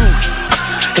find the truth.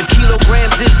 If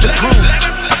kilograms is the proof,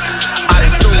 I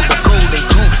done sold the golden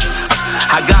goose.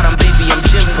 I got him, baby, I'm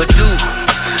Jim Purdue.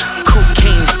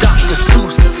 Cocaine's Dr.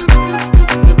 Seuss.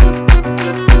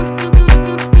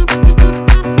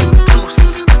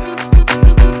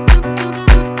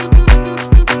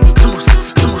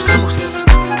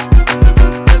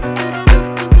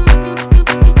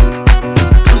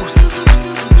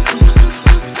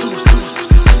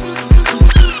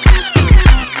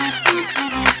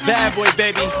 Bad boy,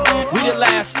 baby, we the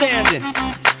last standing.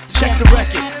 Check the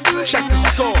record, check the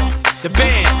score. The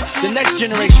band, the next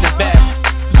generation of bad.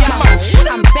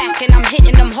 I'm back and I'm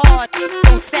hitting them hard.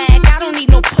 Don't sag, I don't need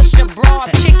no pusher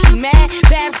broad. Chick, you mad?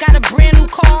 Babs got a brand new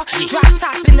car. Drop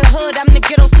top in the hood, I'm the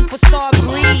ghetto superstar.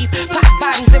 Breathe, pop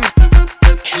bottles and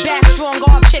bad strong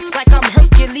arm chicks like I'm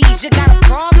Hercules. You got a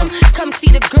problem? Come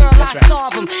see the girl, I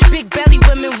solve them. Big belly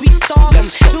women, we starve them.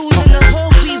 Dudes in the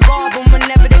hood, we rob them.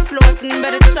 Whenever they flossing,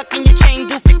 better tuck in your chain,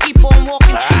 Duke, to keep on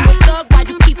walking. You a thug while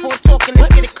you keep on talking,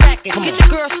 let's get it cracking. Get your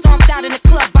girl stomped out in the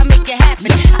club, I make it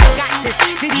happen. I got this,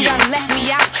 did he done let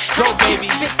me out? Go, baby.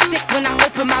 Spit sick when I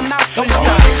open my mouth. Don't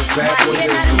stop. This bad boy,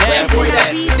 this bad boy,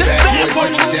 that. This bad boy,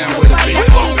 you down with a bitch.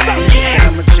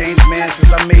 I'm a changed man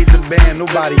since I made the band.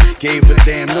 Nobody gave a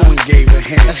damn, no one gave a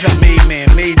hand. Made man,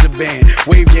 made the band.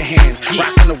 Wave your hands.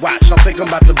 Rocks on the watch, I think I'm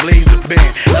about to blaze the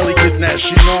band. Elegant Ness,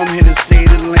 you know I'm here to say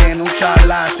the land. Don't try to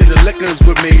lie, say the liquor's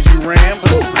what made you ram.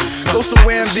 Go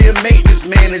somewhere and be a maintenance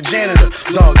man, a janitor.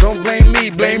 Dog, don't blame me,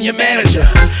 blame your manager.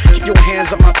 Keep your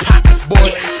hands on my pockets,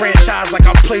 boy. Franchise like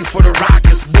I play for the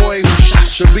Rockets, boy. Who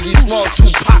shot your Biggie Small,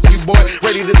 Tupac, you boy.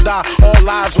 Ready to die, all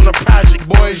lies on the project,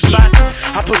 boy.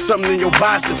 I put something in your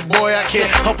biceps, boy. I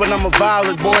can't help it, I'm a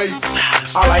violent boy.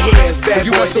 All I hear is bad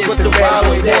you boy, mess up with this the and bad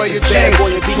violence, boy, boy. that. Your Bad chain,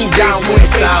 boy, you beat you food down down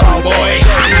with style, boy.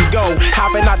 Here we go,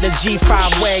 hopping out the G5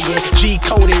 wagon,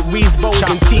 G-coded, Reese Bows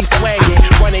and T-swagging.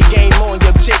 Running game on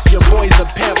your chick, your boy's a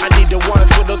pimp. I need the ones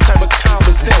with no type of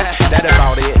common sense. That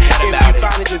about it. If you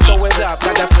find it, you throw it up.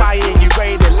 Got that fire and you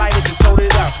ready to light it, you told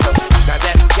it up. Now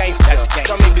that's gangsta.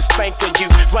 Don't make me spank with you.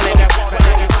 Running that one.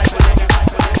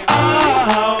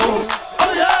 Oh,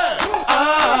 oh yeah,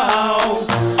 oh,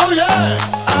 oh yeah,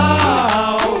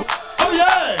 oh, oh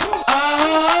yeah,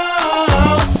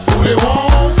 oh. We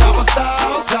want top of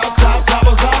style, top of style, top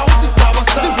of style, top,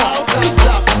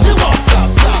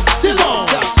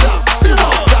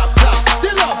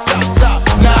 top.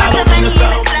 Now I don't mean to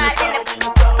sound.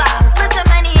 Put the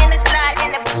money in the slide in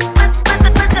the.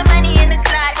 Put the money in the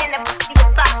slide in the.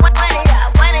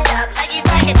 Run it up, like you.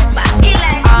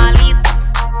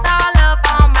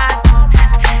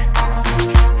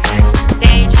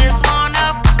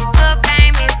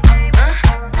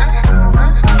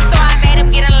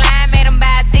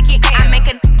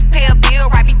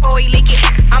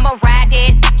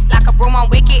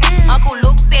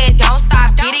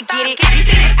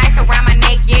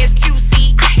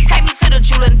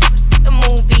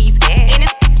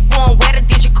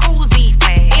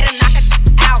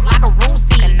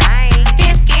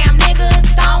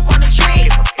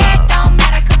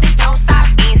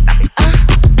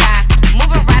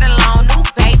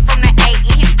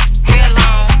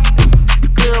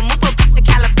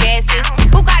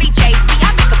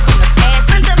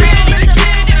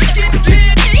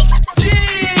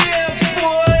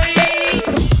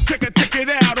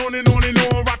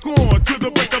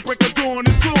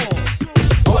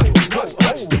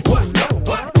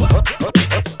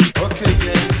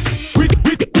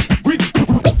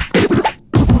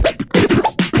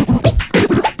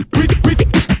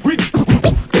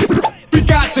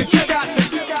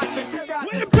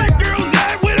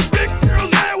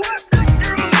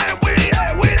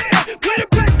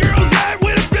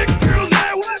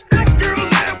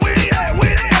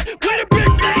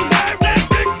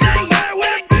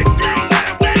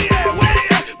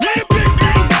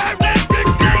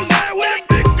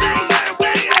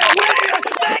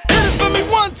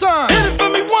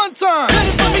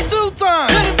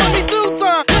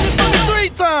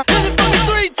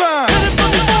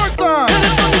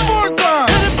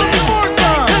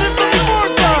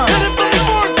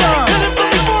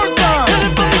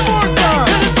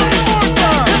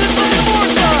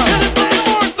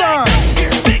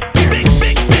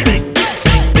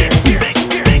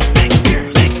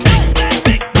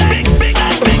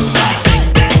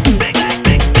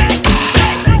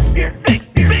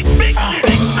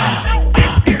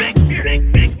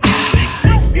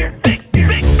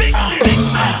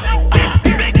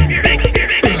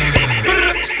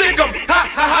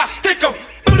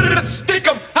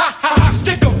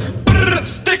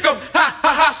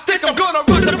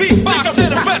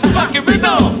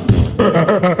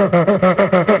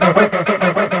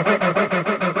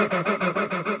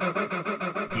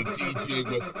 DJ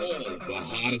with all the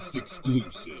hottest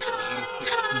exclusive.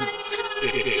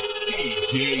 It's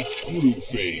DJ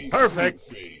Screwface. Perfect.